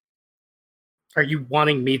 Are you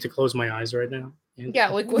wanting me to close my eyes right now? Yeah,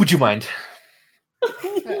 like what? Would you mind?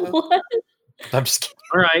 What? I'm just kidding.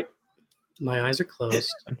 All right. My eyes are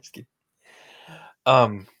closed. I'm just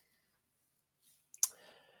kidding.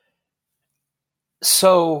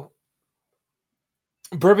 So,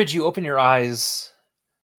 Burbage, you open your eyes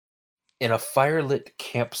in a firelit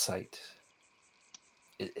campsite.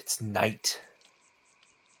 It's night.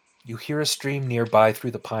 You hear a stream nearby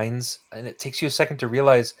through the pines, and it takes you a second to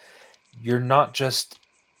realize you're not just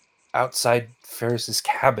outside Ferris's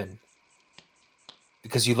cabin.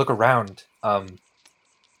 Because you look around, and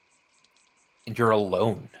you're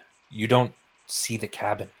alone. You don't see the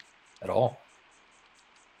cabin at all.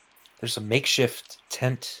 There's a makeshift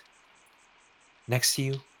tent next to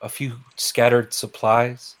you, a few scattered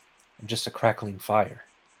supplies, and just a crackling fire.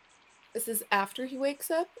 This is after he wakes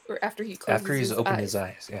up, or after he closes After he's his opened eyes? his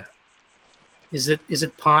eyes, yeah. Is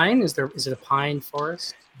it pine? Is it a pine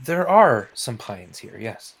forest? There are some pines here,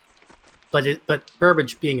 yes. But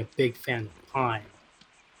Burbage being a big fan of pine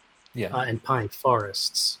Yeah. and pine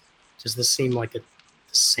forests, does this seem like the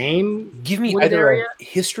same? Give me wooded either area? a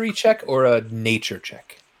history check or a nature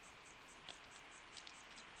check.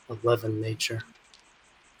 11 nature.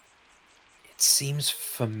 It seems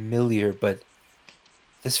familiar, but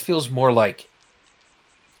this feels more like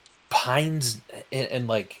pines and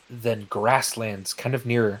like than grasslands, kind of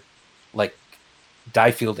near like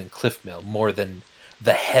Diefield and Cliff Mill, more than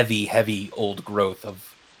the heavy old growth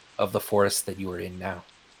of the forest that you are in now.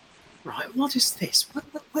 Right, what is this?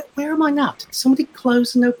 Where am I now? Did somebody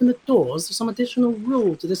close and open the doors? There's some additional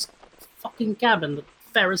rule to this fucking cabin that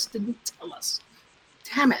Ferris didn't tell us.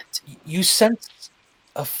 Damn it. You sense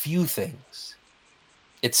a few things.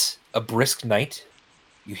 It's a brisk night.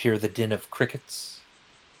 You hear the din of crickets.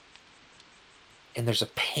 And there's a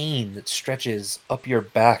pain that stretches up your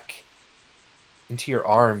back into your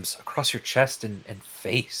arms, across your chest and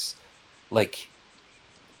face, like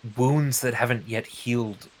wounds that haven't yet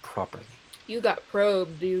healed properly. You got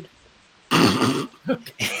probed, dude. I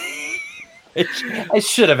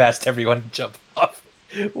should have asked everyone to jump off.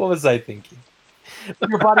 What was I thinking?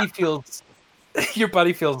 Your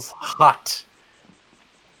body feels hot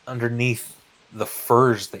underneath the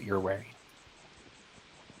furs that you're wearing.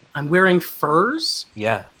 I'm wearing furs?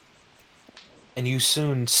 Yeah. And you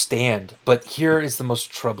soon stand, but here is the most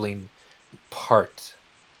troubling part.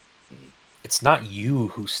 It's not you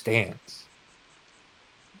who stands.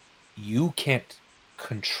 You can't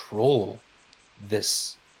control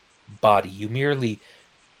this body. You merely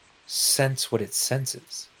sense what it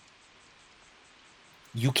senses.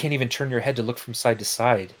 You can't even turn your head to look from side to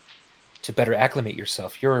side to better acclimate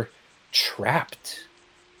yourself. You're trapped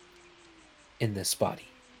in this body.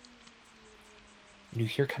 And you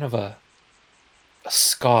hear kind of a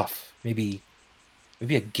scoff, maybe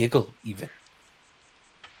a giggle even.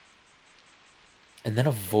 And then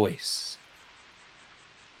a voice.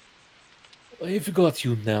 I've got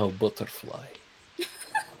you now, butterfly.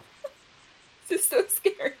 This is so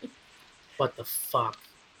scary. What the fuck?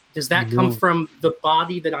 Does that come from the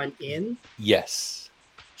body that I'm in? Yes.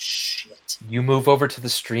 Shit. You move over to the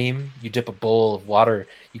stream, you dip a bowl of water,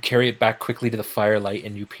 you carry it back quickly to the firelight,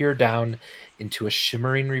 and you peer down into a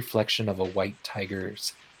shimmering reflection of a white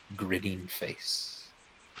tiger's grinning face.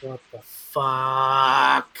 What the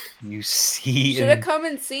fuck? You see Should have come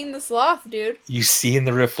and seen the sloth, dude. You see in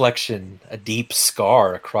the reflection a deep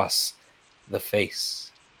scar across the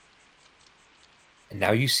face. And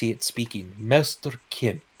now you see it speaking. Master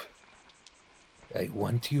Kemp, I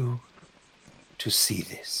want you to see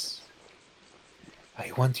this.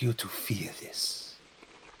 I want you to feel this.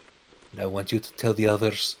 And I want you to tell the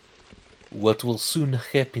others what will soon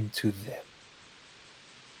happen to them.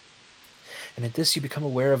 And at this you become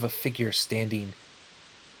aware of a figure standing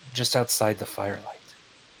just outside the firelight.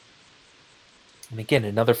 And again,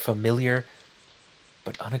 another familiar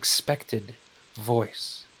but unexpected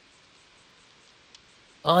voice.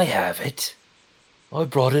 I have it. I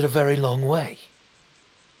brought it a very long way.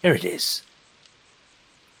 Here it is.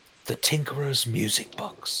 The Tinkerer's Music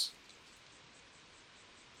Box.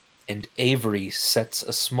 And Avery sets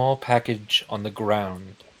a small package on the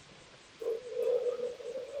ground.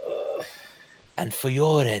 And for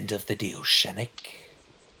your end of the deal, Shenik,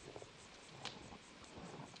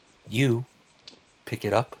 you pick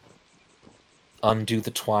it up, undo the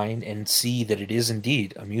twine, and see that it is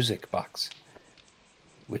indeed a music box,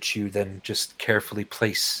 which you then just carefully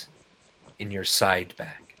place in your side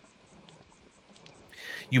bag.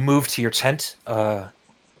 You move to your tent,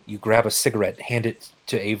 you grab a cigarette, hand it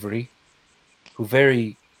to Avery, who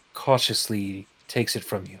very cautiously takes it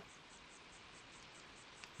from you.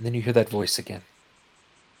 And then you hear that voice again.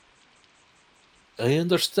 I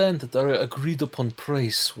understand that our agreed upon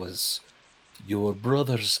price was your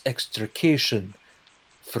brother's extrication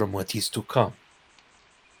from what is to come.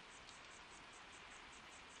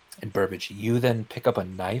 And Burbage, you then pick up a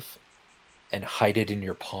knife and hide it in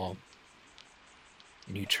your palm.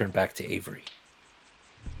 And you turn back to Avery.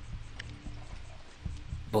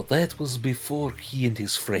 But that was before he and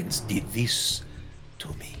his friends did this to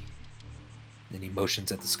me. Then he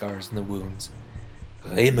motions at the scars and the wounds.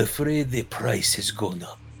 I'm afraid the price has gone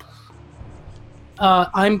up.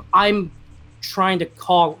 I'm trying to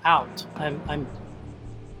call out. I'm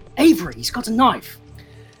Avery, he's got a knife.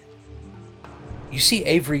 You see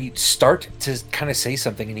Avery start to kind of say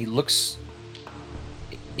something, and he looks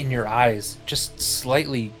in your eyes, just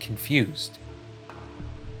slightly confused.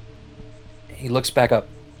 He looks back up.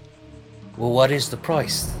 Well, what is the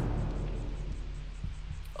price?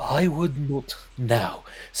 I would not now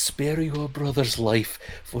spare your brother's life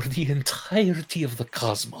for the entirety of the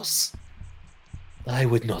cosmos. I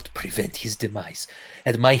would not prevent his demise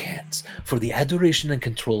at my hands for the adoration and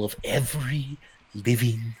control of every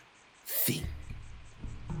living thing.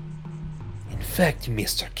 In fact,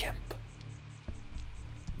 Mr. Kemp,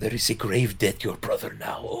 there is a grave debt your brother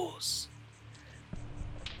now owes.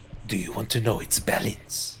 Do you want to know its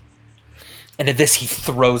balance? And at this, he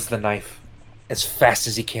throws the knife as fast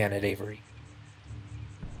as he can at Avery.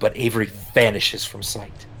 But Avery vanishes from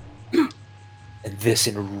sight. And this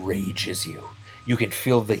enrages you. You can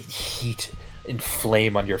feel the heat and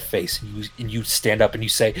flame on your face. And you stand up and you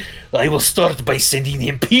say, I will start by sending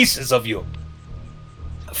him pieces of you.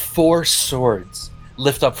 4 swords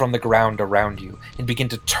lift up from the ground around you and begin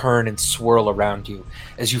to turn and swirl around you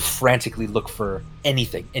as you frantically look for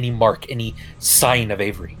anything, any mark, any sign of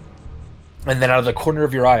Avery. And then out of the corner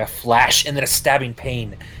of your eye, a flash and then a stabbing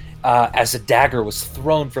pain as a dagger was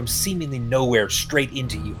thrown from seemingly nowhere straight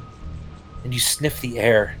into you. And you sniff the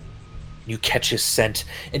air, and you catch his scent,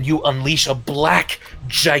 and you unleash a black,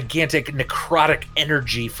 gigantic, necrotic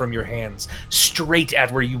energy from your hands, straight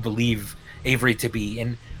at where you believe Avery to be.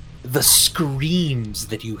 And the screams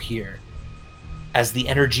that you hear as the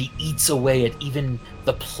energy eats away at even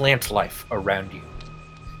the plant life around you.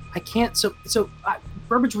 I can't.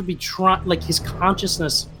 Burbage would be trying, like his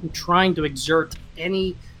consciousness, trying to exert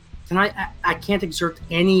any. I can't exert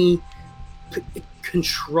any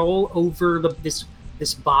control over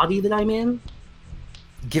this body that I'm in.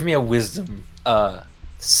 Give me a wisdom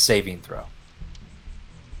saving throw.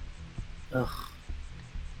 Ugh.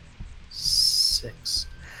 6.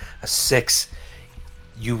 A 6.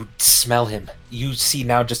 You smell him. You see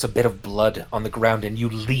now just a bit of blood on the ground, and you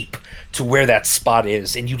leap to where that spot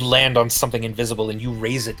is, and you land on something invisible, and you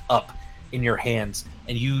raise it up in your hands,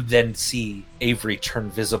 and you then see Avery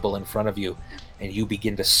turn visible in front of you, and you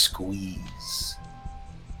begin to squeeze.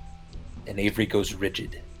 And Avery goes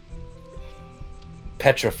rigid.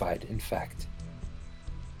 Petrified, in fact.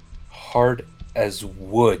 Hard as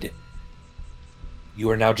wood. You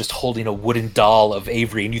are now just holding a wooden doll of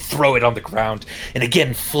Avery, and you throw it on the ground. And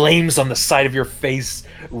again, flames on the side of your face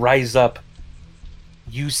rise up.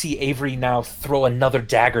 You see Avery now throw another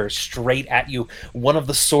dagger straight at you. One of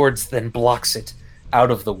the swords then blocks it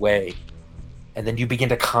out of the way. And then you begin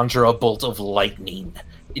to conjure a bolt of lightning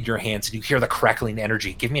in your hands, and you hear the crackling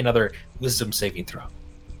energy. Give me another wisdom saving throw.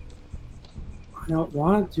 I don't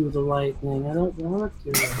want to do the lightning. I don't want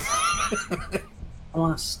to do it. I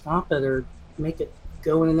want to stop it or make it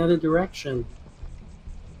go in another direction.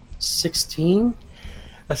 16?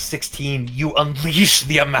 A 16. You unleash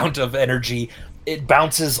the amount of energy. It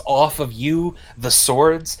bounces off of you, the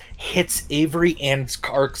swords, hits Avery, and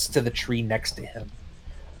arcs to the tree next to him.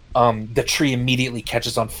 The tree immediately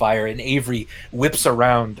catches on fire, and Avery whips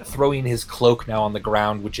around, throwing his cloak now on the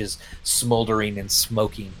ground, which is smoldering and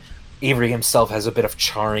smoking. Avery himself has a bit of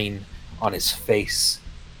charring on his face.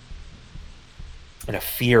 And a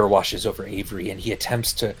fear washes over Avery, and he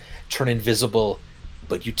attempts to turn invisible,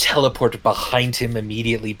 but you teleport behind him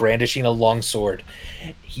immediately, brandishing a long sword.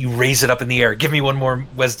 You raise it up in the air. Give me one more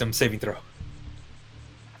wisdom saving throw.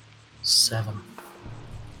 7.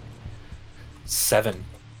 7.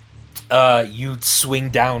 You swing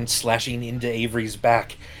down, slashing into Avery's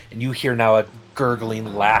back, and you hear now a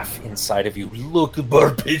gurgling laugh inside of you. Look,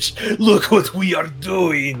 Burbage, look what we are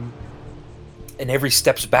doing! And Avery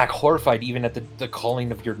steps back, horrified even at the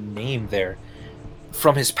calling of your name there.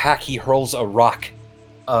 From his pack, he hurls a rock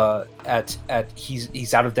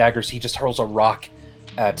he's out of daggers. He just hurls a rock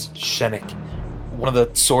at Shenik. One of the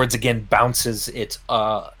swords again bounces it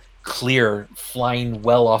clear, flying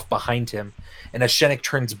well off behind him. And as Shenik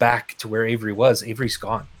turns back to where Avery was, Avery's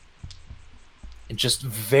gone. And just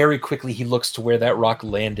very quickly he looks to where that rock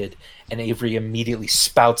landed, and Avery immediately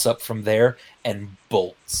spouts up from there and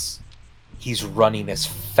bolts. He's running as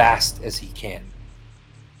fast as he can.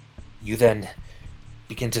 You then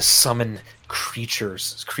begin to summon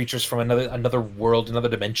creatures from another world, another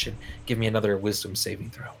dimension. Give me another wisdom saving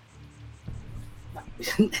throw.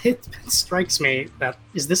 It strikes me that,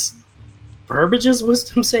 is this Burbage's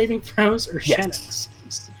wisdom saving throws or Yes.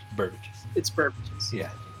 Shennik's? Burbage's. It's Burbage's. Yeah.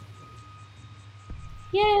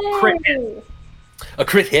 Yay! Crit hit. A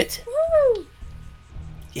crit hit? Woo!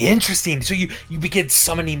 Interesting. So you begin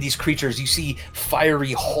summoning these creatures. You see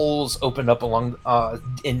fiery holes open up along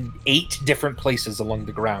in 8 different places along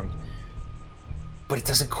the ground. But it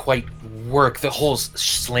doesn't quite work. The holes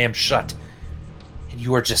slam shut. And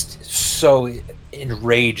you are just so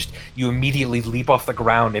enraged. You immediately leap off the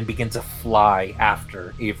ground and begin to fly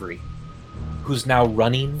after Avery, who's now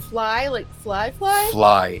running. Fly? Like fly?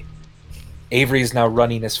 Fly. Avery is now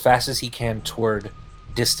running as fast as he can toward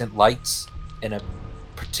distant lights and a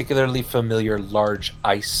particularly familiar large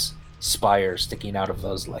ice spire sticking out of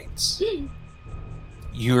those lights.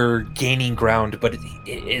 You're gaining ground, but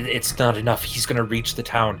it's not enough. He's going to reach the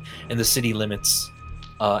town and the city limits,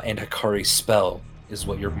 and Hikari's spell is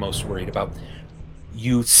what you're most worried about.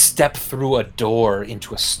 You step through a door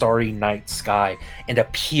into a starry night sky and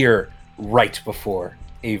appear right before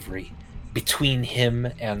Avery, between him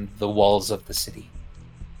and the walls of the city.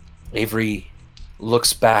 Avery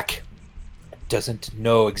looks back, doesn't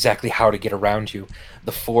know exactly how to get around you.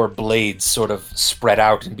 The 4 blades sort of spread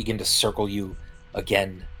out and begin to circle you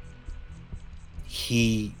again.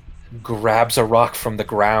 He grabs a rock from the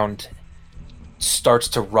ground, starts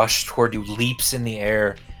to rush toward you, leaps in the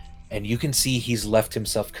air, and you can see he's left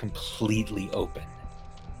himself completely open.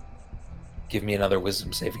 Give me another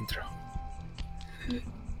wisdom saving throw.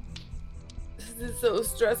 This is is so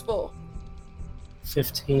stressful.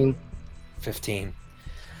 15. 15.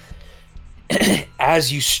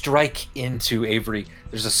 As you strike into Avery,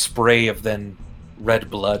 there's a spray of then red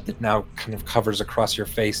blood that now kind of covers across your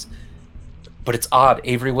face. But it's odd.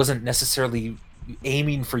 Avery wasn't necessarily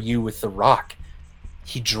aiming for you with the rock.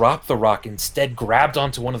 He dropped the rock, instead grabbed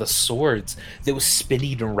onto one of the swords that was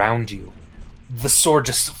spinning around you. The sword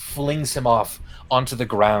just flings him off onto the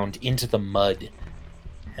ground, into the mud.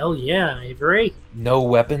 Hell yeah, Avery. No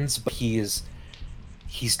weapons, but he's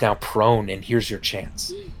now prone, and here's your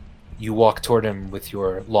chance. You walk toward him with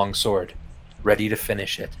your long sword, ready to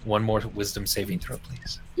finish it. One more wisdom saving throw,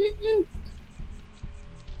 please.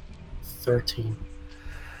 13.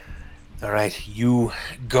 All right, you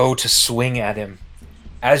go to swing at him.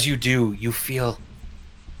 As you do, you feel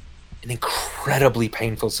an incredibly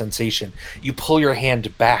painful sensation. You pull your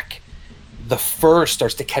hand back. The fur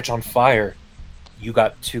starts to catch on fire. You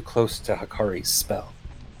got too close to Hakari's spell.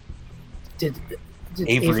 Did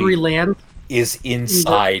Avery land? Is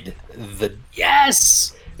inside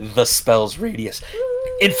the spell's radius.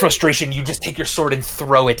 In frustration, you just take your sword and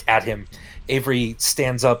throw it at him. Avery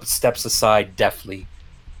stands up, steps aside deftly.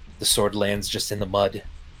 The sword lands just in the mud.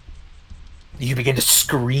 You begin to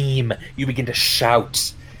scream. You begin to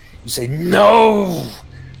shout. You say, "No!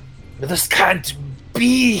 This can't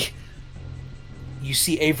be!" You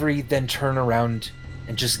see Avery then turn around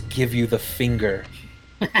and just give you the finger.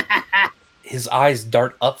 His eyes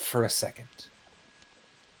dart up for a second.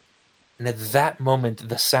 And at that moment,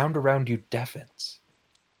 the sound around you deafens.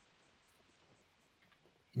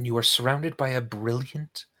 And you are surrounded by a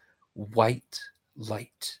brilliant white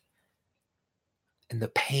light. And the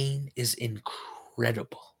pain is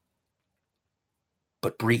incredible,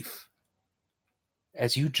 but brief.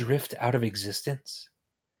 As you drift out of existence,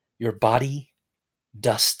 your body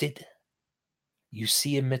dusted, you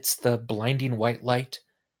see amidst the blinding white light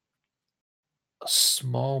a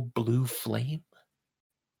small blue flame,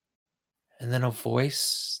 and then a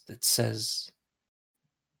voice that says,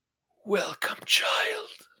 "Welcome, child."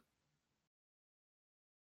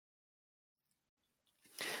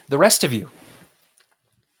 The rest of you.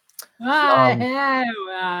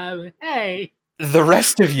 Hey. The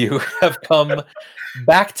rest of you have come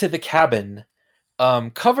back to the cabin,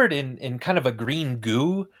 covered in kind of a green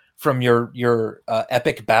goo from your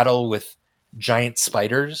epic battle with giant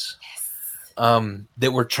spiders.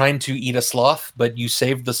 That were trying to eat a sloth, but you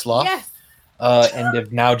saved the sloth. Yes. And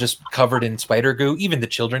have now just covered in spider goo, even the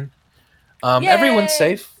children. Everyone's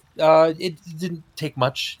safe. It didn't take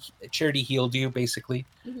much. Charity healed you, basically,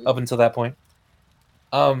 up until that point.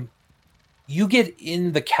 You get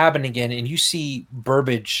in the cabin again, and you see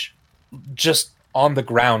Burbage just on the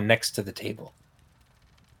ground next to the table.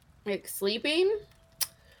 Like sleeping?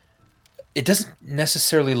 It doesn't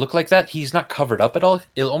necessarily look like that. He's not covered up at all.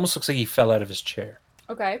 It almost looks like he fell out of his chair.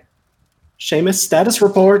 Okay. Seamus, status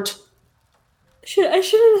report. I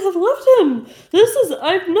shouldn't have left him.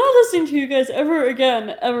 I'm not listening to you guys ever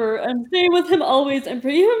again, ever. I'm staying with him always. I'm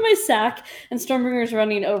putting him in my sack, and Stormbringer's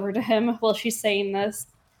running over to him while she's saying this.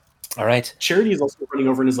 All right. Charity is also running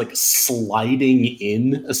over and is like sliding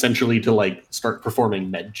in, essentially to like start performing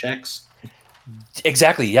med checks.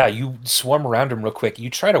 Exactly, yeah. You swarm around him real quick. You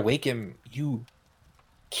try to wake him. You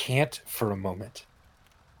can't for a moment.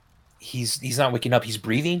 He's not waking up. He's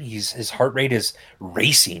breathing. His heart rate is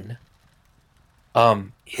racing.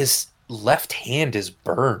 His left hand is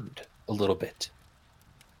burned a little bit.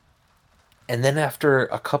 And then after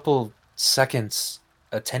a couple seconds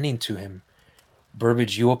attending to him,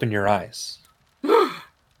 Burbage, you open your eyes.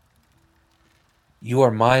 You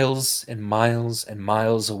are miles and miles and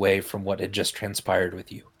miles away from what had just transpired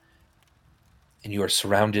with you. And you are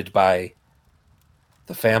surrounded by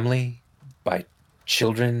the family, by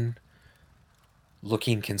children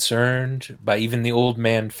looking concerned, by even the old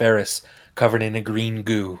man Ferris covered in a green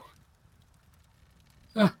goo.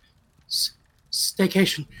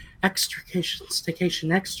 Staycation, extrication,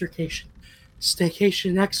 staycation, extrication,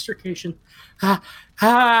 staycation, extrication. Why?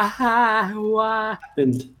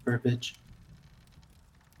 And Burbage.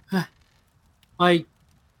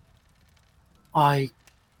 I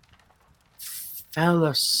fell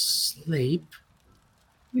asleep.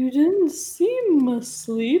 You didn't seem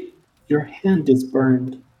asleep. Your hand is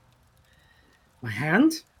burned. My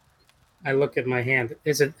hand? I look at my hand.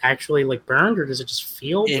 Is it actually like burned, or does it just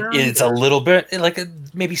feel burned? It's a little bit like a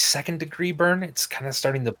maybe 2nd degree burn. It's kind of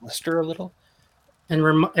starting to blister a little. And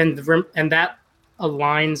that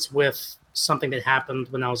aligns with something that happened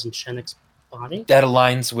when I was in Shennik's body. That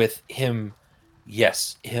aligns with him.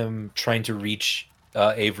 Yes, him trying to reach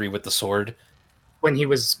Avery with the sword when he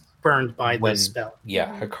was burned by the spell.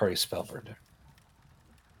 Yeah, Hakari's spell burned him.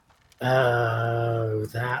 Oh,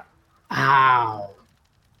 that. Ow.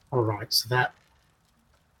 Alright, so that.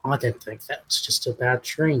 I didn't think that was just a bad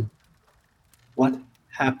dream. What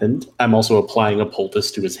happened? I'm also applying a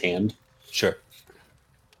poultice to his hand. Sure.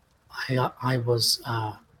 I was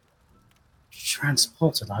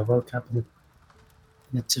transported. I woke up in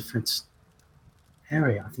a different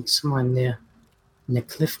area. I think somewhere near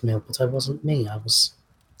Cliff Mill, but I wasn't me. I was.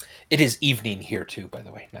 It is evening here too, by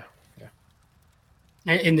the way. Now. Yeah.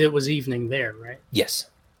 And it was evening there, right? Yes.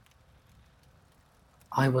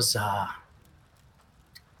 I was, I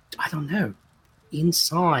don't know,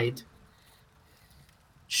 inside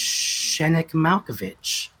Shenik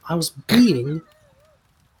Malkovich. I was being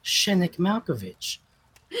Shenik Malkovich.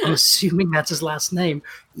 I'm assuming that's his last name.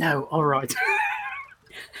 No, all right.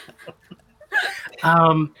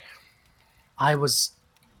 I was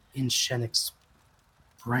in Shenik's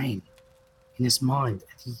brain, in his mind,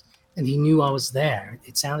 and he knew I was there.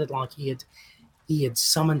 It sounded like he had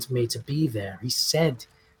summoned me to be there. He said,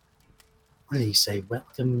 what did he say?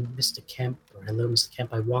 Welcome, Mr. Kemp, or hello, Mr.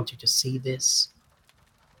 Kemp, I want you to see this.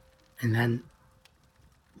 And then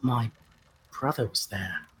my brother was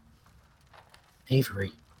there,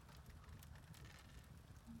 Avery.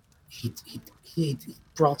 He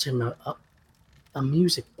brought him a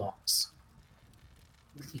music box.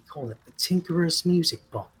 What did he call it? The Tinkerer's music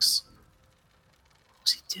box. What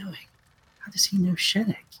was he doing? How does he know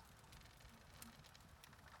Shenik?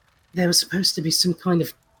 There was supposed to be some kind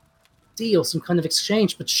of deal, some kind of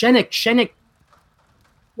exchange, but Shenik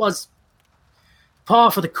was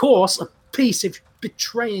par for the course, a piece of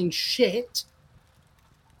betraying shit,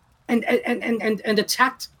 and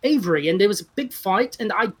attacked Avery, and there was a big fight,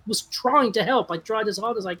 and I was trying to help. I tried as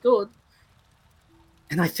hard as I could,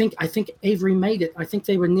 and I think Avery made it. I think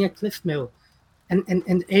they were near Cliff Mill,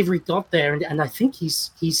 and Avery got there, and I think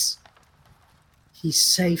he's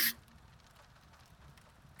safe.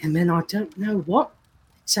 And then I don't know what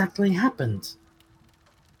exactly happened.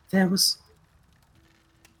 There was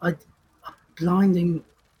a blinding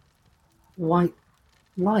white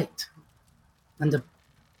light and a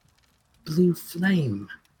blue flame.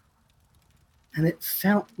 And it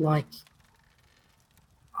felt like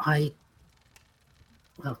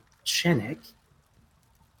Shenik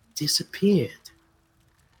disappeared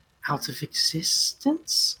out of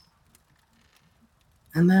existence.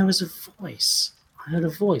 And there was a voice. I heard a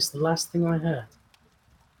voice. The last thing I heard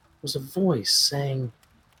was a voice saying,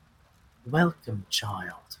 "Welcome,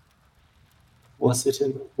 child." Was it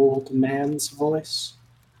an old man's voice?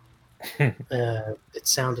 It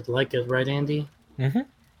sounded like it, right, Andy? Mm-hmm.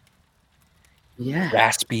 Yeah.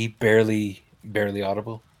 Raspy, barely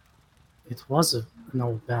audible. It was an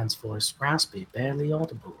old man's voice. Raspy, barely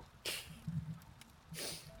audible.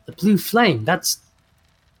 The blue flame, that's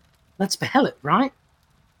Behelit, right?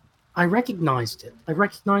 I recognized it. I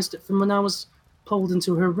recognized it from when I was pulled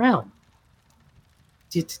into her realm.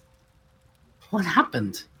 What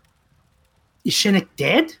happened? Is Shenik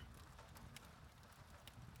dead?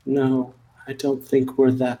 No, I don't think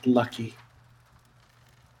we're that lucky.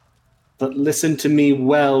 But listen to me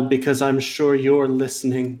well, because I'm sure you're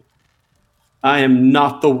listening. I am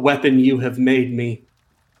not the weapon you have made me,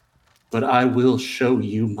 but I will show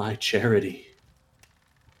you my charity.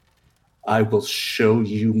 I will show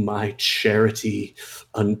you my charity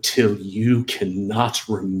until you cannot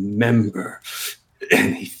remember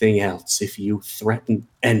anything else if you threaten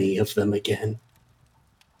any of them again.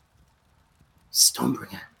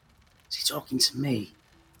 Stormbringer, is he talking to me?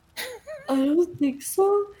 I don't think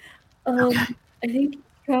so. Okay. I think he's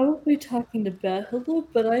probably talking to Behelit,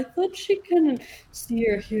 but I thought she couldn't see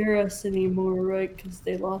or hear us anymore, right? Because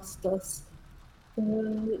they lost us.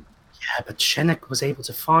 Yeah, but Shenik was able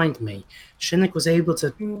to find me. Shenik was able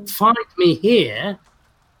to find me here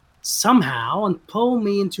somehow and pull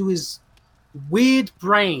me into his weird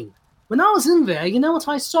brain. When I was in there, you know what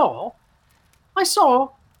I saw? I saw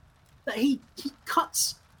that he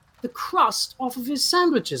cuts the crust off of his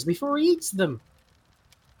sandwiches before he eats them.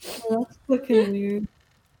 Oh, that's fucking weird.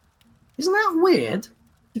 Isn't that weird?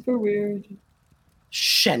 Super weird.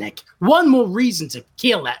 Shenik, one more reason to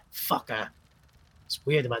kill that fucker. It's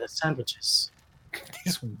weird about the sandwiches.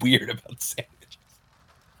 He's weird about sandwiches.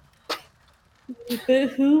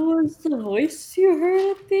 But who was the voice you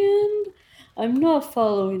heard at the end? I'm not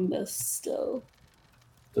following this still.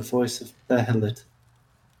 The voice of Behelit.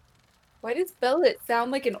 Why does Behelit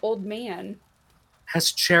sound like an old man?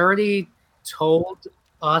 Has Charity told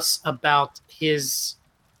us about his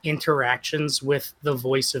interactions with the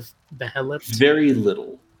voice of Behelit? Very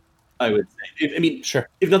little, I would say. I mean, Sure.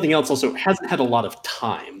 if nothing else, also hasn't had a lot of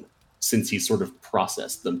time since he sort of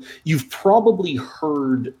processed them. You've probably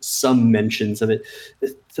heard some mentions of it.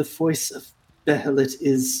 The voice of Behelit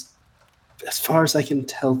is, as far as I can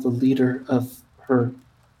tell, the leader of her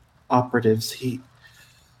operatives.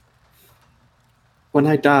 When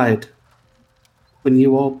I died, when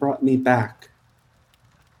you all brought me back,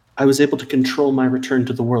 I was able to control my return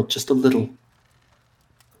to the world just a little.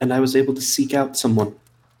 And I was able to seek out someone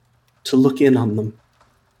to look in on them.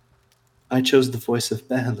 I chose the voice of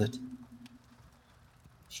Behelit.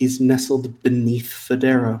 He's nestled beneath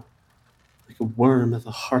Federo, like a worm at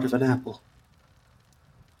the heart of an apple.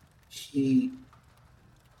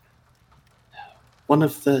 One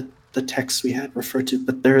of the texts we had referred to,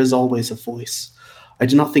 but there is always a voice. I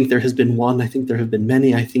do not think there has been one. I think there have been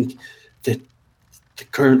many. I think that the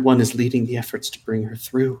current one is leading the efforts to bring her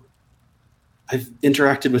through. I've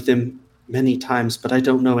interacted with him many times, but I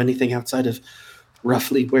don't know anything outside of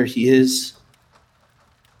roughly where he is.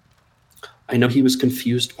 I know he was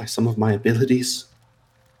confused by some of my abilities,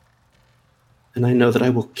 and I know that I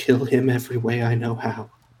will kill him every way I know how.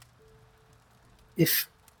 If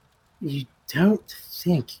you don't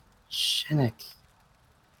think Shenik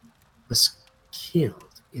was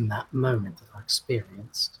killed in that moment that I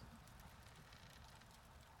experienced,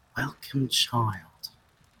 welcome, child.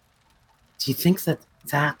 Do you think do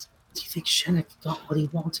you think Shenik got what he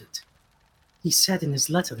wanted? He said in his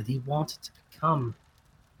letter that he wanted to become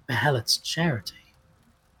Behelit's charity.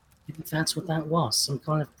 You think that's what that was? Some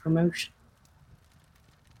kind of promotion?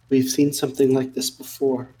 We've seen something like this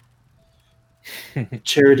before.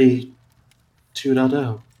 Charity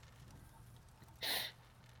 2.0.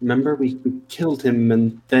 Remember, we killed him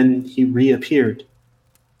and then he reappeared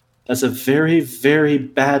as a very, very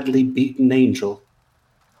badly beaten angel.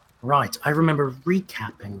 Right, I remember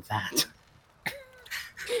recapping that.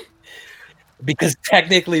 Because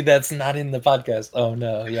technically that's not in the podcast. Oh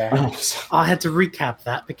no, yeah. Oh, I had to recap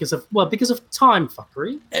that because of time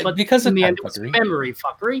fuckery. But because in of the time end, it was fuckery. memory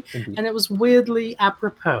fuckery, Indeed. and it was weirdly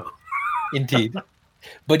apropos. Indeed.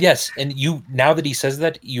 But yes, and you, now that he says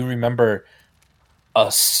that, you remember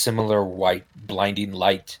a similar white blinding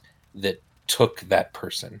light that took that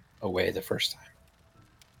person away the first time.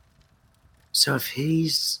 So if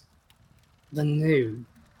he's the new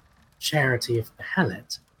charity of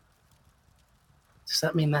Behelit, does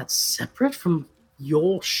that mean that's separate from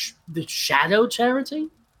the shadow charity?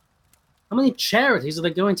 How many charities are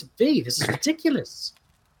there going to be? This is ridiculous.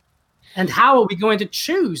 And how are we going to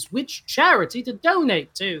choose which charity to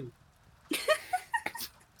donate to?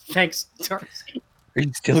 Thanks, Darcy. Are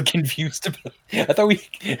you still confused about it? I thought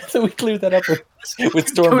we cleared that up with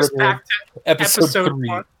Goes Stormbreaker back to episode 3.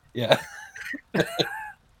 1. Yeah.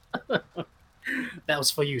 That was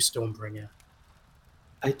for you, Stormbringer.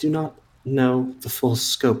 I do not know the full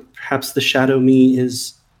scope. Perhaps the Shadow Me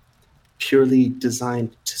is purely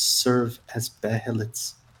designed to serve as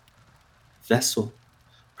Behelit's vessel.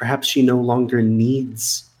 Perhaps she no longer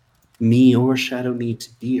needs me or Shadow Me to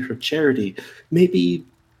be her charity. Maybe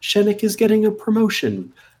Shenik is getting a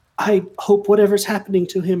promotion. I hope whatever's happening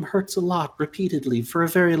to him hurts a lot repeatedly for a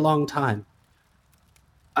very long time.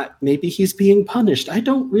 Maybe he's being punished. I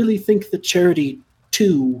don't really think that Charity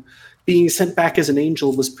 2 being sent back as an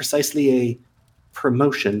angel was precisely a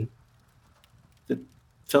promotion. It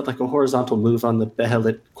felt like a horizontal move on the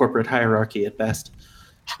Behelit corporate hierarchy at best.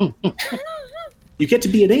 You get to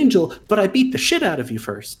be an angel, but I beat the shit out of you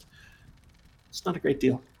first. It's not a great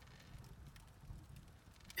deal.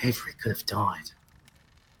 Avery could have died.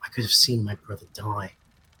 I could have seen my brother die.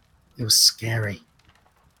 It was scary.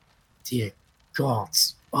 Dear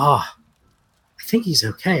gods. I think he's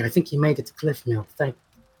okay. I think he made it to Cliffmill.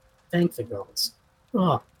 Thank the gods.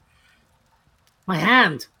 My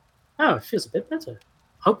hand. Oh, it feels a bit better.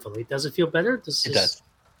 Hopefully. Does it feel better? It does.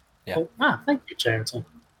 Yeah. Thank you, Charity.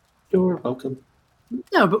 You're welcome.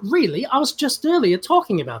 No, but really, I was just earlier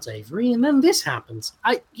talking about Avery, and then this happens.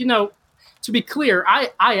 To be clear,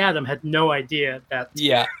 Adam had no idea that.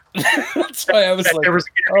 Yeah. That's why I was that like, there was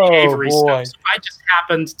going to be Avery boy. stuff. So I just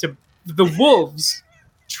happened to. The wolves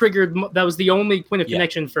triggered. That was the only point of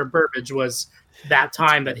connection for Burbage, was that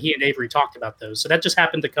time that he and Avery talked about those. So that just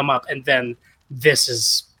happened to come up, and then this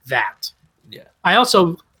is that. Yeah. I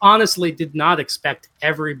also honestly did not expect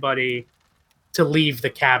everybody to leave the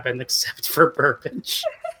cabin except for Burbage.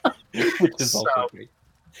 Which is also So, great.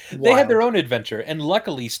 They had their own adventure, and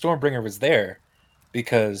luckily Stormbringer was there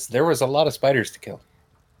because there was a lot of spiders to kill.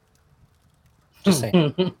 Just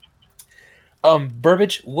saying.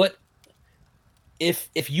 Burbage, what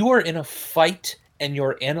if you are in a fight and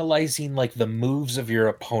you're analyzing like the moves of your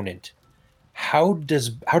opponent, how does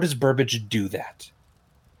Burbage do that?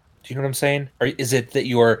 Do you know what I'm saying? Or is it that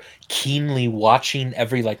you're keenly watching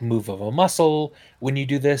every like move of a muscle when you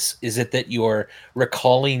do this? Is it that you're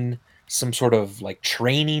recalling some sort of like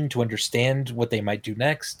training to understand what they might do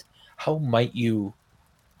next? How might you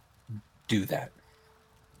do that?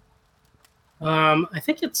 I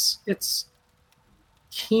think it's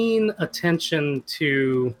keen attention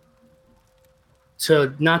to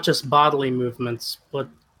not just bodily movements, but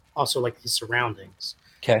also like his surroundings.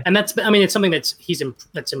 Okay. And that's, I mean, it's something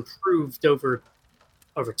that's improved over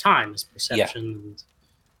time, his perception.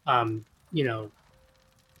 And, you know,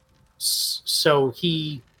 so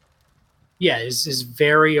he, is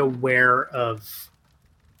very aware of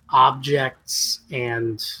objects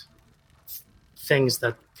and things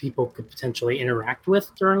that people could potentially interact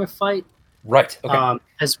with during a fight. Right. Okay.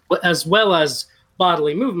 As well as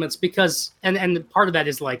bodily movements, because and part of that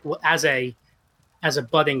is like as a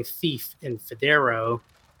budding thief in Federo,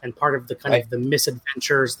 and part of the kind of the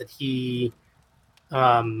misadventures that he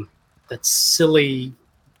that silly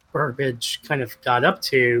Burbage kind of got up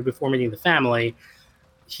to before meeting the family.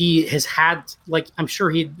 He has had, like, I'm sure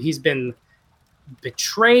he's been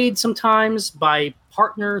betrayed sometimes by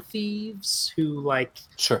partner thieves who like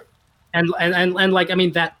Sure. and like, I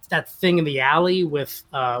mean, that thing in the alley with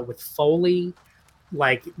Foley,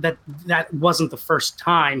 like that wasn't the first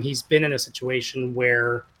time he's been in a situation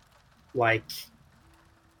where, like,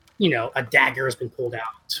 you know, a dagger has been pulled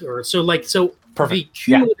out, or so Perfect. The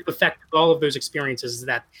cumulative effect of all of those experiences is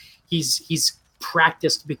that he's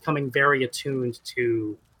practiced becoming very attuned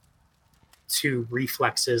to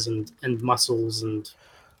reflexes and muscles and.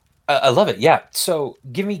 I love it. Yeah. So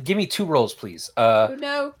give me 2 rolls, please. Oh,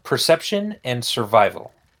 no. Perception and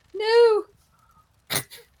survival. No.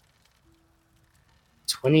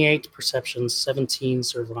 28 perception, 17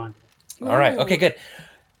 survival. All right. Okay, good.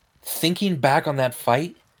 Thinking back on that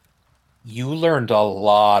fight, you learned a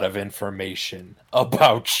lot of information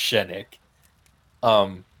about Shenik.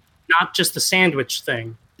 Not just the sandwich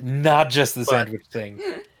thing. Not just the sandwich thing.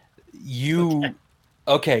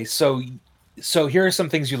 Okay, so here are some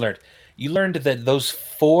things you learned. You learned that those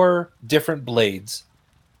 4 different blades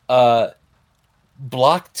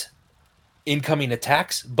blocked incoming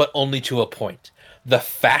attacks, but only to a point. The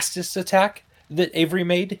fastest attack that Avery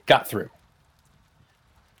made got through.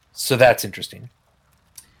 So that's interesting.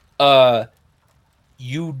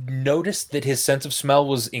 You noticed that his sense of smell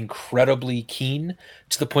was incredibly keen,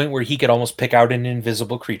 to the point where he could almost pick out an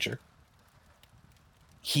invisible creature.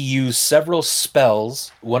 He used several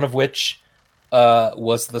spells, one of which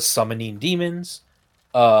was the summoning demons,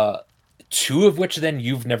 2 of which then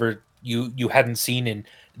you hadn't seen, and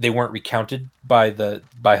they weren't recounted by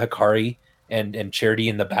Hikari and Charity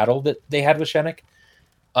in the battle that they had with Shenik.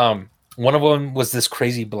 One of them was this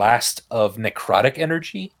crazy blast of necrotic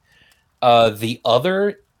energy. The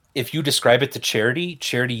other, if you describe it to Charity,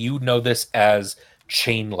 you know this as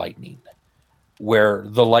chain lightning, where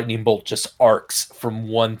the lightning bolt just arcs from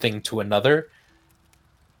one thing to another.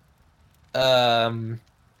 And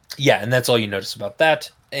that's all you notice about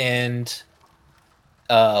that. And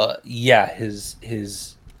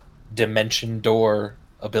his dimension door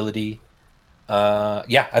ability.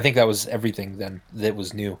 I think that was everything then that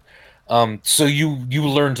was new. So you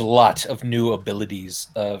learned a lot of new abilities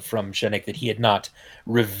from Shenik that he had not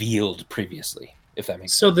revealed previously, if that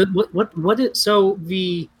makes sense. So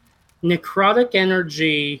the necrotic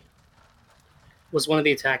energy was one of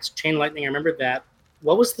the attacks. Chain lightning, I remember that.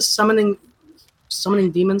 What was the summoning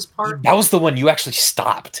demons part? That was the one you actually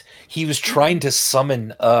stopped. He was trying to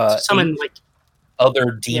summon other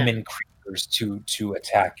demon creatures to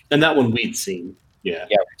attack. And that one we'd seen. Yeah.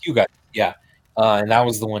 Yeah, you guys. Yeah. And that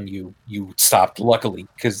was the one you stopped, luckily,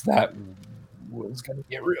 because that was going to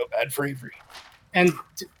get real bad for Avery. And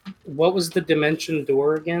what was the dimension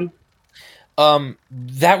door again?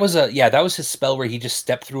 That was his spell where he just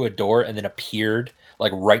stepped through a door and then appeared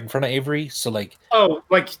like right in front of Avery. So like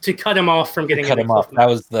to cut him off from getting off. That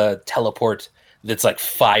was the teleport that's like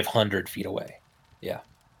 500 feet away. Yeah.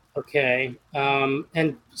 Okay.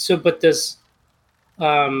 And so, but does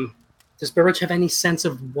Burbage have any sense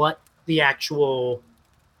of what the actual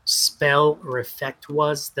spell or effect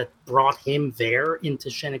was that brought him there into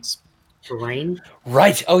Shenik's brain?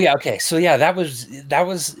 Right. Oh yeah. Okay. So yeah, that was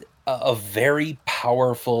a very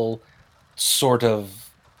powerful sort of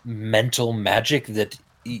mental magic that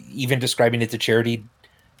even describing it to Charity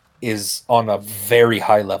is on a very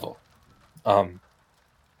high level.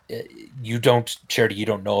 You don't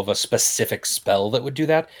know of a specific spell that would do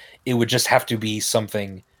that. It would just have to be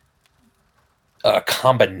something, a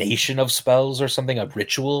combination of spells or something, a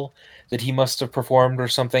ritual that he must have performed or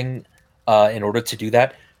something in order to do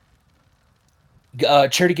that.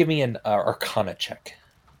 Charity, give me an Arcana check.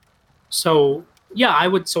 So yeah, I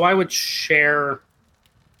would share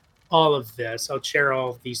all of this. I'll share all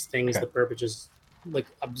of these things Okay. that Burbage has like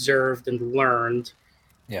observed and learned.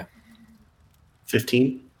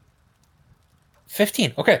 15.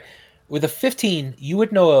 15. Okay. With a 15, you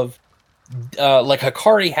would know of like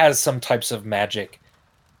Hikari has some types of magic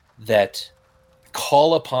that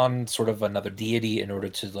call upon sort of another deity in order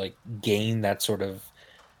to like gain that sort of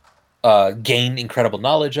gain incredible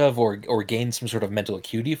knowledge of or gain some sort of mental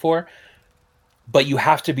acuity for. But you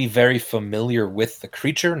have to be very familiar with the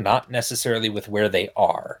creature, not necessarily with where they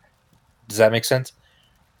are. Does that make sense?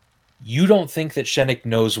 You don't think that Shenik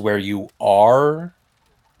knows where you are,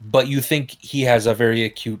 but you think he has a very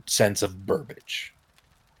acute sense of Burbage.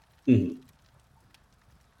 Mhm.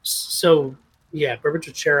 So yeah, Burbage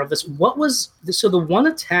would share all this. What was the one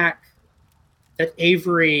attack that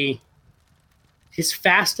Avery, his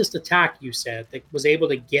fastest attack, you said, that was able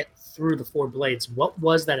to get through the 4 blades? What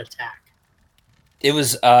was that attack? It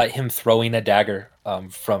was him throwing a dagger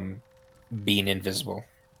from being invisible.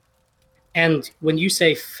 And when you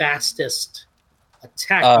say fastest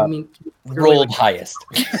attack, you mean Rolled highest.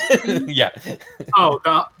 Yeah.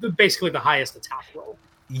 Basically the highest attack roll.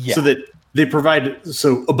 Yeah. So that they provide,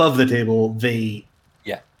 so above the table, they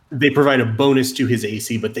provide a bonus to his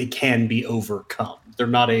AC, but they can be overcome. They're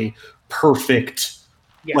not a perfect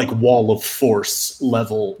like wall of force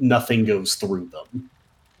level. Nothing goes through them.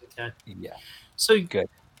 Okay. Yeah. So good.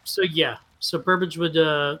 So Burbage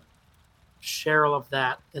would share all of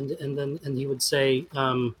that, and he would say,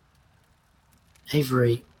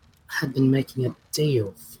 Avery had been making a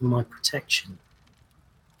deal for my protection.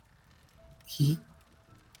 He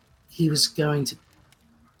was going to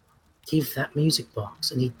give that music box,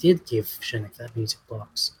 and he did give Shenik that music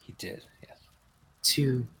box. He did, yes.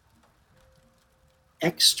 To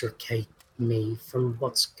extricate me from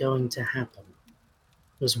what's going to happen.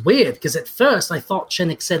 It was weird, because at first I thought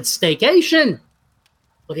Shenik said staycation,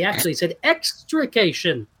 but he actually said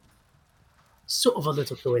extrication. Sort of a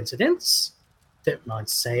little coincidence. Don't mind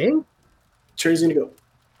saying. Cherry's gonna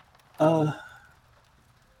go,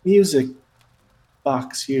 music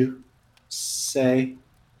box, you say?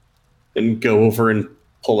 And go over and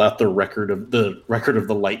pull out the record of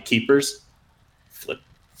the Light Keepers.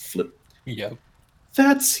 Flip. Yep.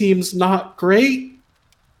 That seems not great.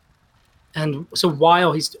 And so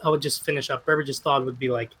while I would just finish up, Burbage's thought would be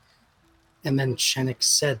like, and then Shenik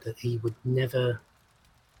said that he would never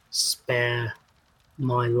spare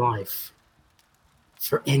my life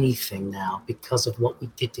for anything now because of what we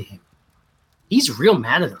did to him. He's real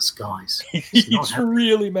mad at us, guys. He's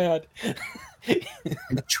really mad.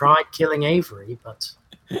 And tried killing Avery, but...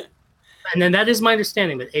 And then that is my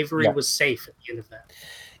understanding, that Avery was safe at the end of that.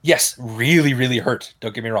 Yes, really, really hurt.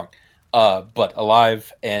 Don't get me wrong. But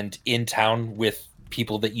alive and in town with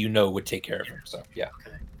people that you know would take care of him. So, yeah.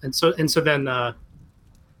 Okay. And so then,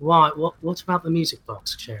 what about the music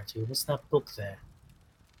box, Charity? What's that book there?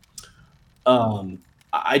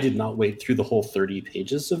 I did not wade through the whole 30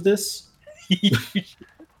 pages of this.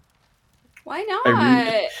 Why not? I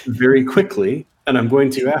read it very quickly, and I'm going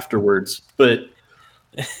to afterwards, but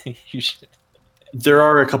You should. there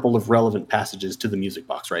are a couple of relevant passages to the music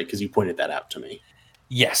box, right? Because you pointed that out to me.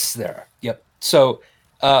 Yes, there are. Yep. So,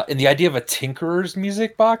 in the idea of a tinkerer's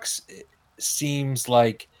music box, it seems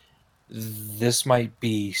like this might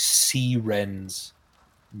be Siren's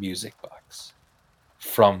music box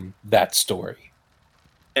from that story.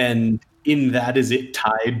 And in that, is it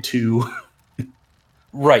tied to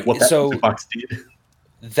Right. what that So music box did?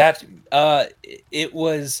 that it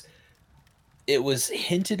was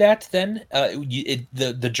hinted at then.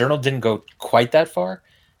 The journal didn't go quite that far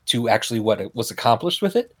to actually what it was accomplished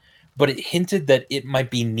with it, but it hinted that it might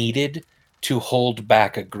be needed to hold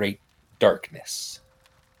back a great darkness.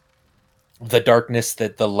 The darkness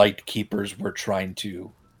that the Light Keepers were trying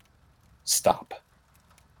to stop.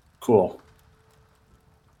 Cool.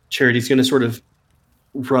 Charity's going to sort of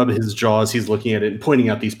rub his jaw as he's looking at it and pointing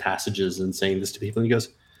out these passages and saying this to people. And he goes,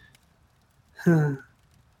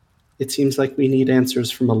 it seems like we need answers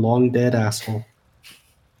from a long dead asshole.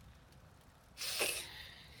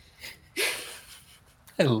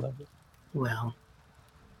 I love it. Well,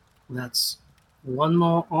 that's one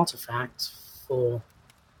more artifact for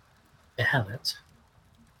Behelit.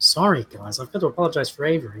 Sorry, guys, I've got to apologize for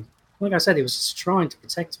Avery. Like I said, he was just trying to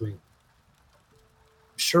protect me.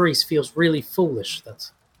 I'm sure he feels really foolish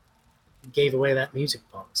that he gave away that music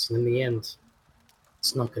box, and in the end,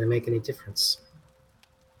 it's not going to make any difference.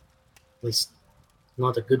 At least,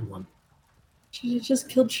 not a good one. Should have just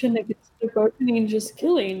killed Shenik instead of bargaining, just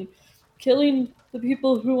killing the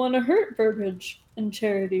people who want to hurt Burbage. and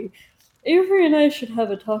Charity. Avery and I should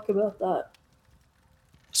have a talk about that.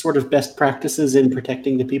 Sort of best practices in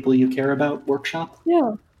protecting the people you care about workshop?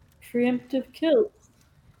 Yeah, preemptive kills.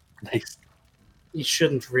 Nice. You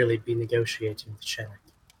shouldn't really be negotiating with Sherrick.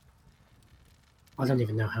 I don't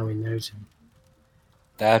even know how he knows him.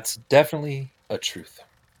 That's definitely a truth.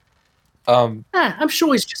 I'm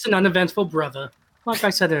sure he's just an uneventful brother, like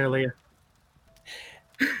I said earlier.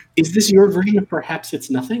 Is this your version of perhaps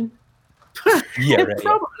it's nothing? Yeah,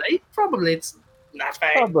 right. Probably it's nothing.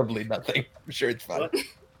 Probably nothing. I'm sure it's fine.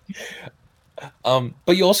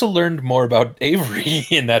 But you also learned more about Avery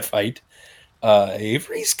in that fight.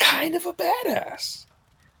 Avery's kind of a badass.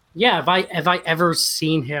 Yeah, have I ever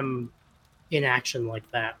seen him in action like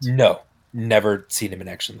that? No, never seen him in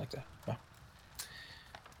action like that.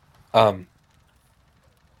 No.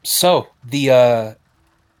 So the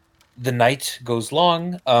night goes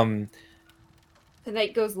long. The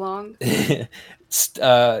night goes long.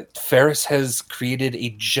 Ferris has created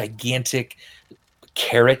a gigantic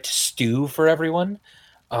carrot stew for everyone,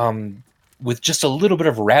 with just a little bit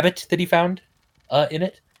of rabbit that he found in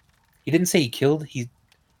it. He didn't say he killed. He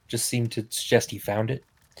just seemed to suggest he found it.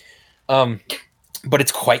 But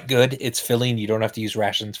it's quite good. It's filling. You don't have to use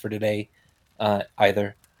rations for today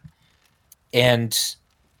either. And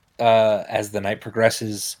as the night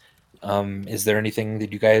progresses, is there anything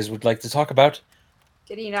that you guys would like to talk about?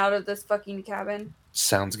 Getting out of this fucking cabin.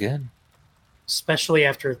 Sounds good. Especially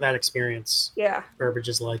after that experience. Yeah. Burbage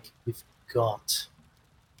is like, we've got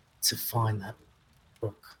to find that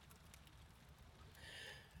book.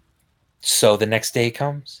 So the next day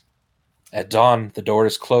comes. At dawn, the door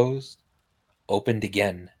is closed, opened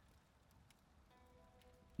again.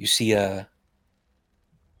 You see a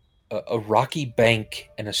rocky bank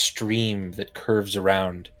and a stream that curves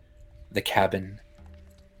around the cabin.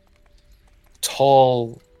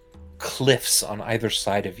 Tall cliffs on either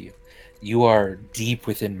side of you. You are deep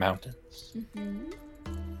within mountains. Mm-hmm.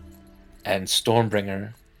 And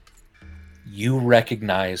Stormbringer, you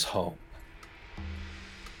recognize home.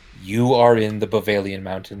 You are in the Bavalian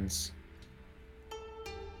Mountains.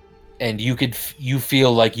 And you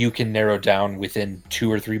feel like you can narrow down within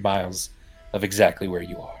 2 or 3 miles of exactly where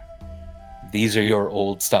you are. These are your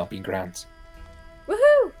old stomping grounds.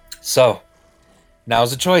 Woohoo! So,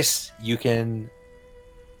 now's a choice. You can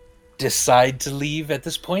decide to leave at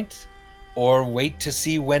this point, or wait to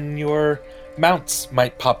see when your mounts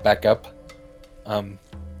might pop back up.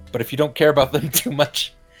 But if you don't care about them too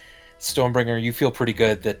much, Stormbringer, you feel pretty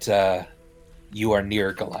good that you are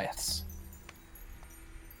near Goliaths.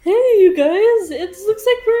 Hey, you guys! It looks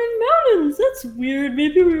like we're in mountains! That's weird.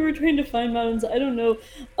 Maybe we were trying to find mountains. I don't know.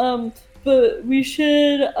 But we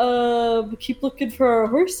should keep looking for our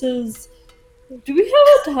horses. Do we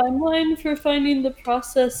have a timeline for finding the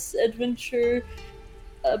process adventure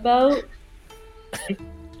about?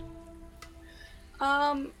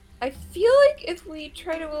 I feel like if we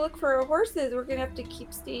try to look for our horses, we're gonna have to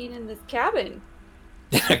keep staying in this cabin.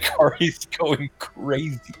 Kari's going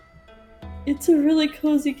crazy. It's a really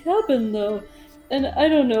cozy cabin, though. And I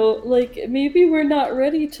don't know, like, maybe we're not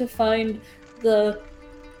ready to find the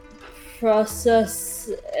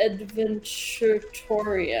process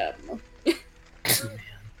adventuratorium.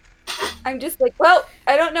 I'm just like, well,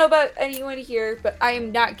 I don't know about anyone here, but I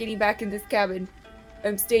am not getting back in this cabin.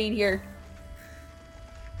 I'm staying here.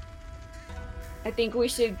 I think we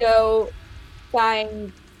should go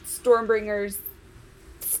find Stormbringer's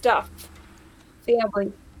stuff.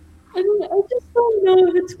 Family. I mean, I just don't know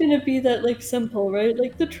if it's gonna be that, like, simple, right?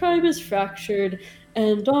 Like, the tribe is fractured,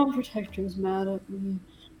 and Dawn Protector's mad at me,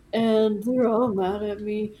 and they're all mad at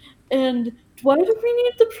me, and why do we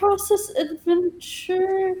need the process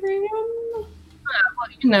adventurium?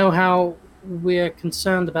 You know how we're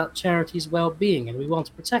concerned about Charity's well-being and we want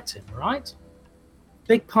to protect him, right?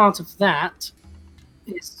 Big part of that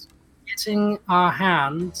is getting our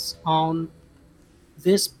hands on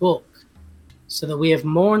this book so that we have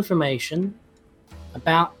more information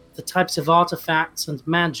about the types of artifacts and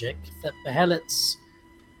magic that Behelit's,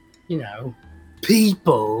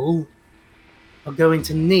 people are going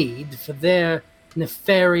to need for their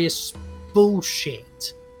nefarious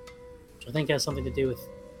bullshit. Which I think has something to do with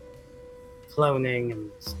cloning, and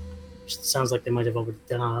which sounds like they might have already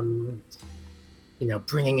done.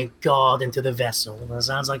 Bringing a god into the vessel. That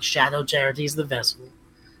sounds like Shadow Charity's the vessel.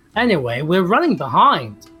 Anyway, we're running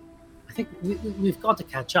behind. I think we've got to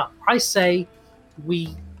catch up. I say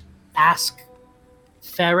we ask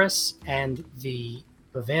Ferris and the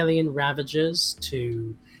Bavalian Ravagers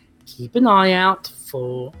to keep an eye out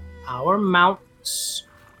for our mounts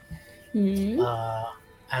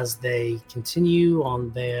as they continue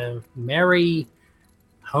on their merry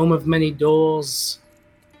home of many doors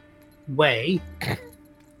way.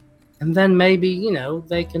 And then maybe,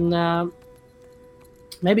 they can,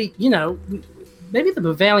 maybe the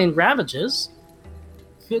Bavarian Ravagers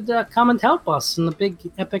could come and help us in the big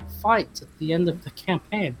epic fight at the end of the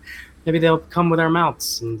campaign. Maybe they'll come with our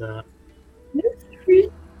mounts and, That's pretty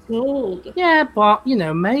cold. yeah, but,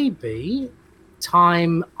 maybe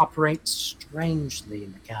time operates strangely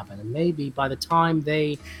in the cabin, and maybe by the time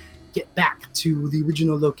they get back to the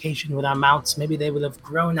original location with our mounts, maybe they will have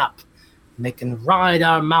grown up. And they can ride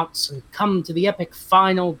our mounts and come to the epic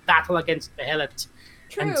final battle against Behelit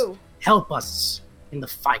and True. help us in the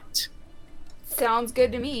fight. Sounds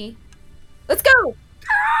good to me. Let's go.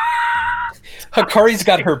 Hikari's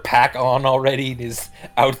got her pack on already and is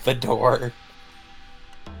out the door.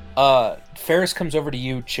 Ferris comes over to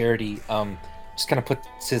you, Charity. Just kind of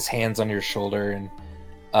puts his hands on your shoulder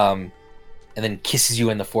and then kisses you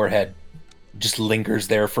in the forehead. Just lingers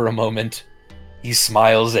there for a moment. He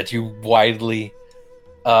smiles at you widely,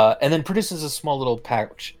 and then produces a small little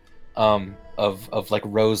pouch of like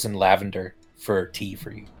rose and lavender for tea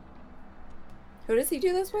for you. Who does he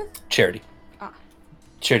do this with? Charity. Ah.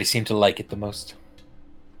 Charity seemed to like it the most.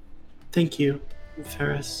 Thank you,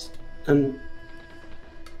 Ferris. And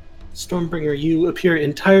Stormbringer, you appear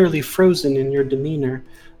entirely frozen in your demeanor.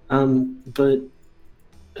 But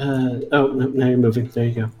oh no, now you're moving. There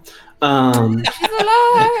you go. She's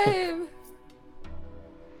alive.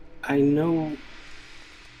 I know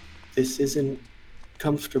this isn't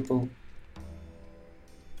comfortable,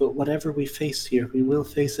 but whatever we face here, we will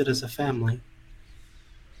face it as a family.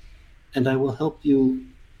 And I will help you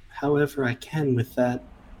however I can with that.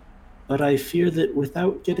 But I fear that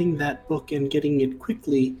without getting that book and getting it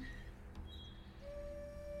quickly,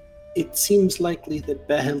 it seems likely that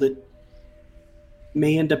Behelit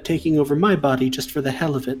may end up taking over my body just for the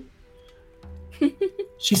hell of it.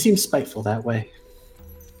 She seems spiteful that way.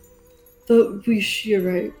 But you're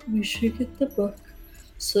right. We should get the book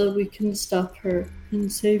so we can stop her and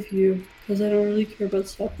save you. Because I don't really care about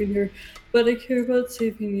stopping her, but I care about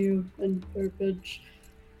saving you and Burbage.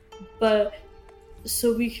 But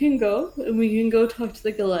so we can go and we can go talk to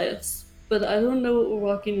the Goliaths. But I don't know what we're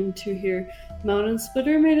walking into here. Mountain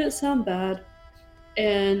Splitter made it sound bad.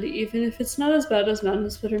 And even if it's not as bad as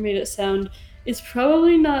Mountain Splitter made it sound, it's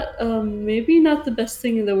probably not, maybe not the best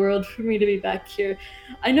thing in the world for me to be back here.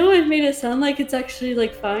 I know I've made it sound like it's actually,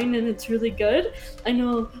 like, fine and it's really good. I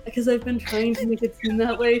know, because I've been trying to make it seem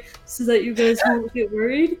that way so that you guys won't get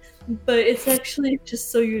worried. But it's actually,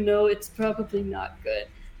 just so you know, it's probably not good.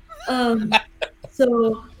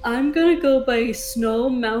 So I'm gonna go by Snow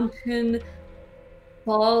Mountain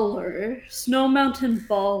Baller. Snow Mountain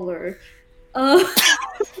Baller.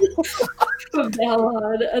 From now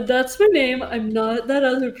on, that's my name. I'm not that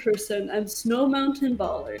other person. I'm Snow Mountain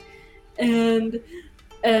Baller, and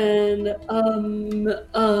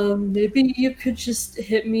maybe you could just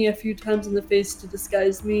hit me a few times in the face to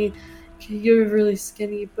disguise me. You're really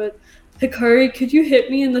skinny, but Hikari, could you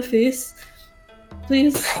hit me in the face,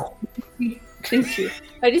 please? Thank you.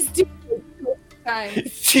 I just do it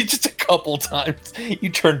times. She just a couple times. You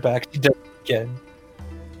turn back. She does it again.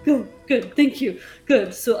 Good, thank you.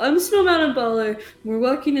 Good. So I'm Snow Mountain Baller. We're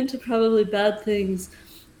walking into probably bad things,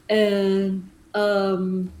 and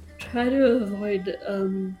try to avoid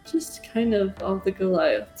just kind of all the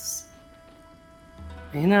Goliaths.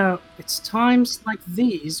 It's times like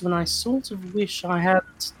these when I sort of wish I had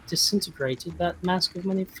disintegrated that mask of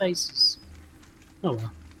many faces. Oh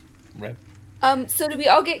well. Right. So do we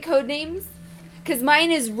all get code names? Because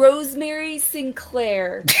mine is Rosemary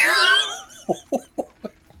Sinclair.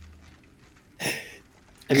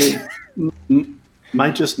 I mean, my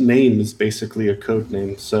just name is basically a code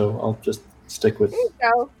name, so I'll just stick with There you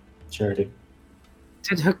go. Charity.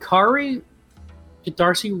 Did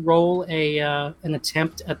Darcy roll an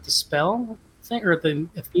attempt at the spell thing or the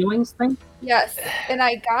feelings thing? Yes, and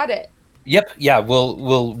I got it. Yep. Yeah.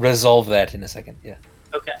 We'll resolve that in a second. Yeah.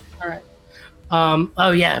 Okay, all right.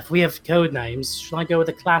 Oh yeah, if we have code names, should I go with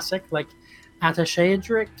a classic like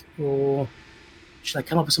Attaché-Adric, or should I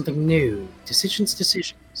come up with something new? Decisions.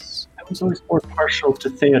 I was always more partial to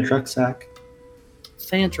Theodruxac.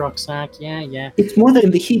 Theodruxac, yeah. It's more that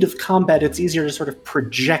in the heat of combat, it's easier to sort of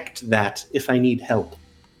project that if I need help.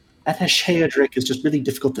 Attaché-Adric is just really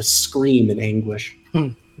difficult to scream in anguish.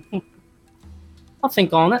 I'll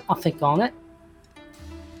think on it.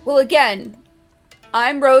 Well, again,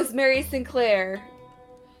 I'm Rosemary Sinclair.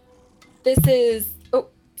 This is,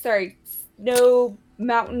 Snow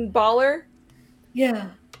Mountain Baller? Yeah.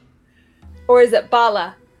 Or is it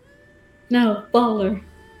Bala? No, Baller.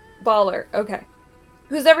 Baller, okay.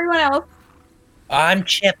 Who's everyone else? I'm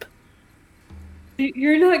Chip.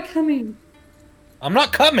 You're not coming. I'm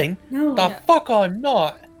not coming. No. The fuck I'm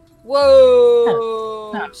not.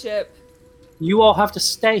 Whoa, No. Chip. You all have to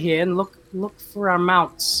stay here and look for our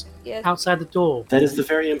mounts Yes. outside the door. That is the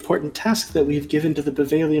very important task that we've given to the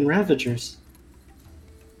Bavalian Ravagers.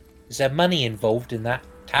 Is there money involved in that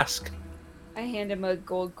task? I hand him a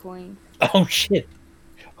gold coin. Oh shit.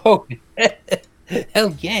 Oh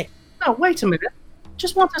hell yeah. No, wait a minute.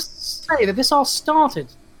 Just want to say that this all started,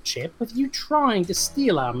 Chip, with you trying to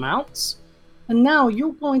steal our mounts, and now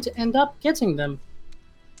you're going to end up getting them.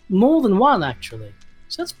 More than one, actually.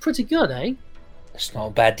 So that's pretty good, eh? It's not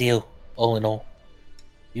a bad deal, all in all.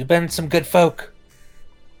 You've been some good folk.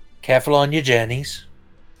 Careful on your journeys.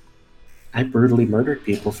 I brutally murdered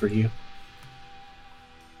people for you.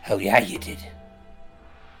 Hell yeah, you did.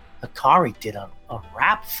 Akari did a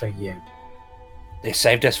rap for you. They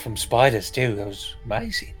saved us from spiders too. That was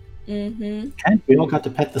amazing. Mm-hmm. And we all got to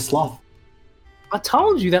pet the sloth. I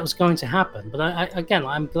told you that was going to happen, but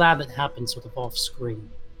I'm glad that happened sort of off screen.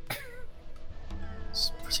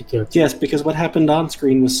 It's pretty good. Yes, because what happened on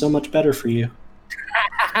screen was so much better for you.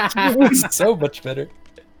 So much better.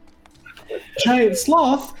 Giant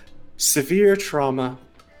sloth, severe trauma.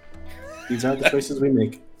 These are the choices we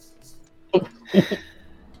make.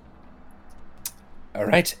 All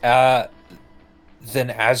right.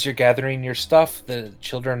 Then as you're gathering your stuff, the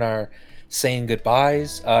children are saying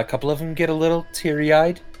goodbyes. A couple of them get a little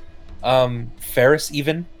teary-eyed. Ferris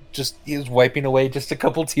even just is wiping away just a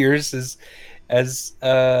couple tears as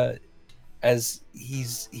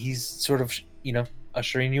he's sort of,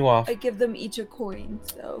 ushering you off. I give them each a coin,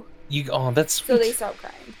 so That's sweet. so they stop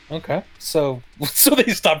crying. Okay. So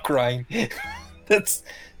they stop crying. That's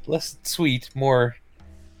less sweet, more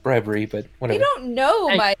bribery, but They whatever. don't know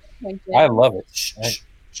Hey. my intention. I love it.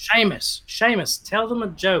 Seamus, tell them a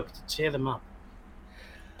joke to cheer them up.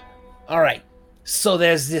 All right. So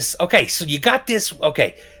there's this. Okay. So you got this.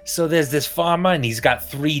 Okay. So there's this farmer, and he's got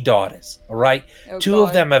 3 daughters. All right. Oh, 2 of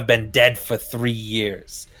God. them have been dead for 3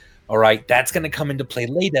 years. All right. That's going to come into play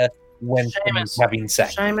later when someone's having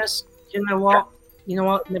sex. Seamus, you know what?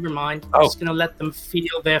 Never mind. I'm Oh. just going to let them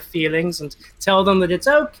feel their feelings and tell them that it's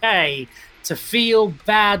okay to feel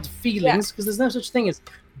bad feelings, because there's no such thing as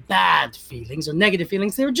bad feelings or negative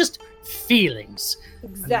feelings. They're just feelings. And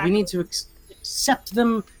Exactly. we need to accept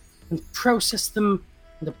them and process them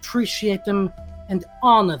and appreciate them and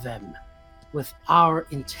honor them with our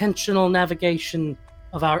intentional navigation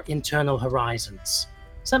of our internal horizons.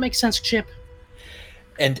 Does that make sense, Chip?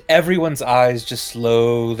 And everyone's eyes just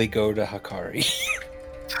slowly go to Hakari.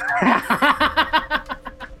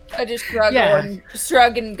 I just shrug, Yeah.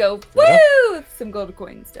 shrug and go, woo! Yeah. With some gold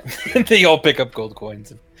coins down. They all pick up gold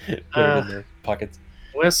coins and put it in their pockets.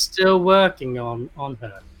 We're still working on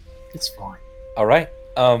her. It's fine. All right.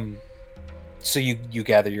 So you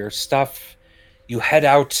gather your stuff. You head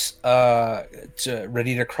out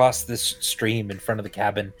ready to cross this stream in front of the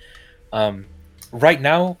cabin. Right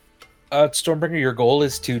now, Stormbringer, your goal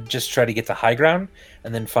is to just try to get to high ground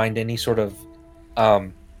and then find any sort of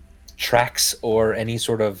tracks or any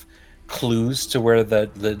sort of clues to where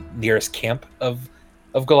the nearest camp of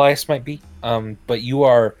Goliath might be. But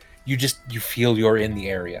you feel you're in the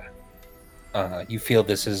area. You feel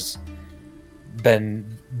this has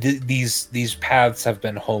been these paths have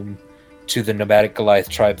been home to the nomadic Goliath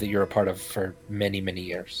tribe that you're a part of for many, many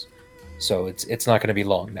years. So it's not going to be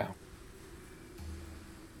long now.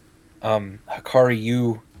 Hakari,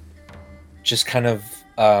 you just kind of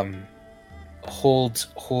hold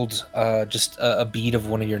just a bead of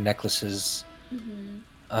one of your necklaces,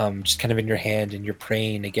 Mm-hmm. just kind of in your hand, and you're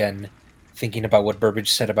praying again, thinking about what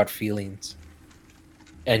Burbage said about feelings.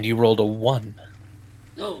 And you rolled a 1.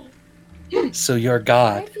 So your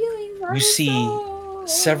god, you see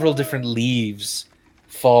several different leaves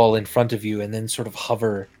fall in front of you and then sort of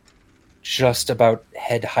hover just about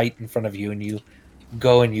head height in front of you, and you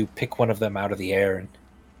go and you pick one of them out of the air and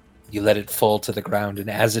you let it fall to the ground, and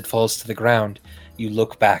as it falls to the ground, you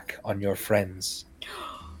look back on your friends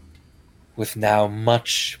with now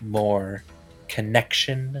much more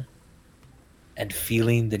connection and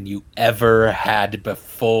feeling than you ever had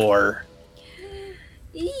before.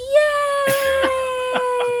 Yay!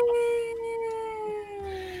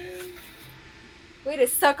 Way to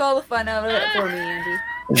suck all the fun out of it for me,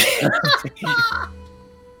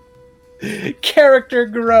 Andy. Character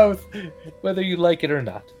growth, whether you like it or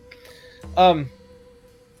not.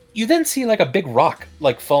 You then see like a big rock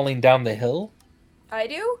like falling down the hill. I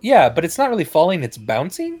do? Yeah, but it's not really falling, it's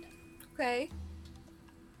bouncing. Okay.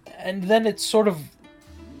 And then it sort of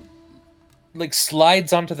like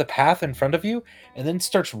slides onto the path in front of you and then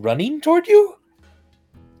starts running toward you.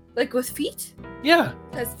 Like with feet? Yeah,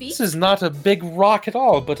 Has feet? this is not a big rock at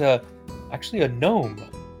all, but actually a gnome.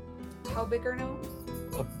 How big are gnomes?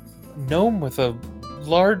 Gnome with a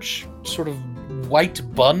large sort of white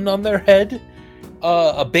bun on their head,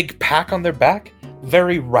 a big pack on their back,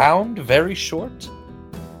 very round, very short,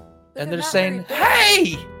 But and they're not saying, very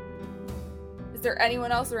big. "Hey!" Is there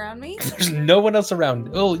anyone else around me? There's no one else around.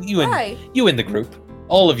 Oh, Why? you in the group.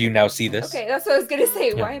 All of you now see this. Okay, that's what I was gonna say.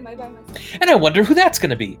 Yeah. Why am I by myself? And I wonder who that's going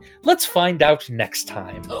to be. Let's find out next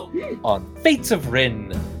time on Fates of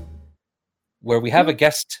Rin, where we have a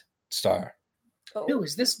guest star. Who Oh.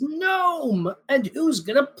 is this gnome? And who's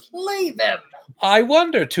gonna play them? I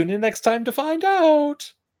wonder. Tune in next time to find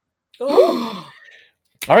out. Oh.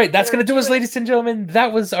 All right, that's Better going to do do us, it. ladies and gentlemen.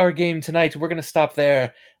 That was our game tonight. We're going to stop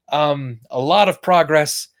there. A lot of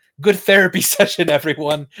progress. Good therapy session,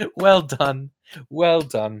 everyone. Well done. Well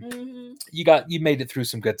done. Mhm. You made it through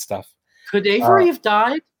some good stuff. Could Avery have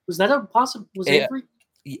died? Was that a possible? Was Yeah. Avery?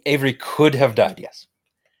 Avery could have died, yes.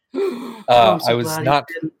 Oh, I'm so I was glad he not.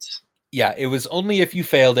 didn't. Yeah, it was only if you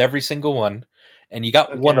failed every single one, and you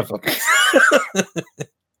got one of them.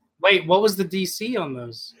 Wait, what was the DC on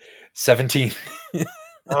those? 17.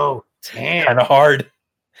 Oh, damn. Kind of hard.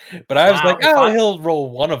 But I was Wow, like, if oh, I- he'll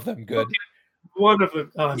roll one of them good. One of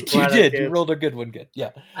them. Oh, I'm You glad I did. You rolled a good one good.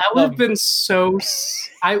 Yeah. I would have Um, been so.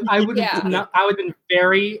 I would Yeah. have. Not, I would have been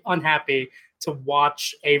very unhappy to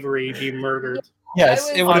watch Avery be murdered. Yes,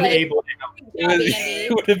 was it would have like- Unable. it would- Andy,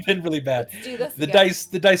 it would have been really bad. let's do this The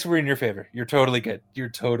again. dice were in your favor. You're totally good. You're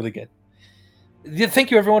totally good. Yeah, thank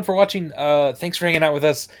you everyone for watching. Thanks for hanging out with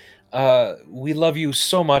us. We love you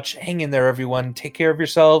so much. Hang in there, everyone. Take care of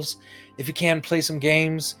yourselves. If you can, play some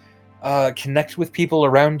games. Connect with people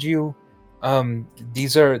around you.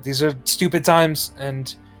 These are stupid times,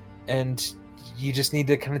 and you just need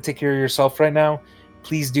to kind of take care of yourself right now.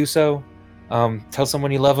 Please do so. Tell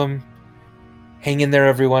someone you love them. Hang in there,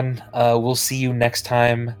 everyone. We'll see you next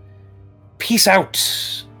time. Peace out.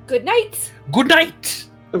 Good night. Good night.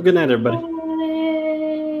 Have a good night, everybody.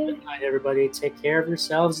 Good night, everybody. Take care of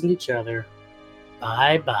yourselves and each other.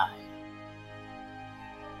 Bye bye.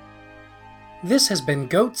 This has been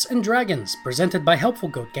Goats and Dragons, presented by Helpful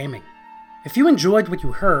Goat Gaming. If you enjoyed what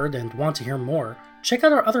you heard and want to hear more, check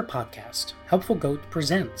out our other podcast, Helpful Goat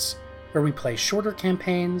Presents, where we play shorter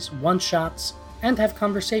campaigns, one-shots, and have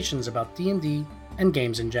conversations about D&D and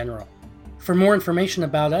games in general. For more information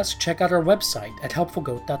about us, check out our website at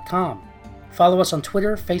helpfulgoat.com. Follow us on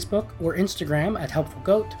Twitter, Facebook, or Instagram at Helpful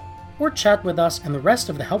Goat, or chat with us and the rest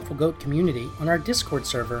of the Helpful Goat community on our Discord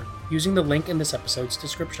server using the link in this episode's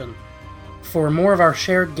description. For more of our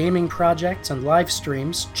shared gaming projects and live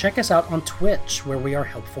streams, check us out on Twitch, where we are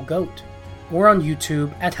Helpful Goat, or on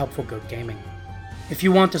YouTube at Helpful Goat Gaming. If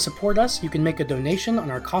you want to support us, you can make a donation on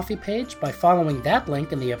our Ko-fi page by following that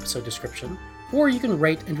link in the episode description, or you can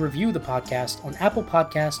rate and review the podcast on Apple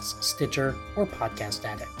Podcasts, Stitcher, or Podcast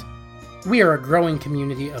Addict. We are a growing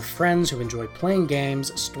community of friends who enjoy playing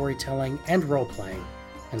games, storytelling, and role-playing,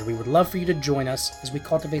 and we would love for you to join us as we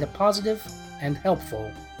cultivate a positive and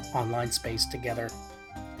helpful online space together.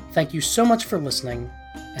 Thank you so much for listening,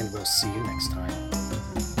 and we'll see you next time.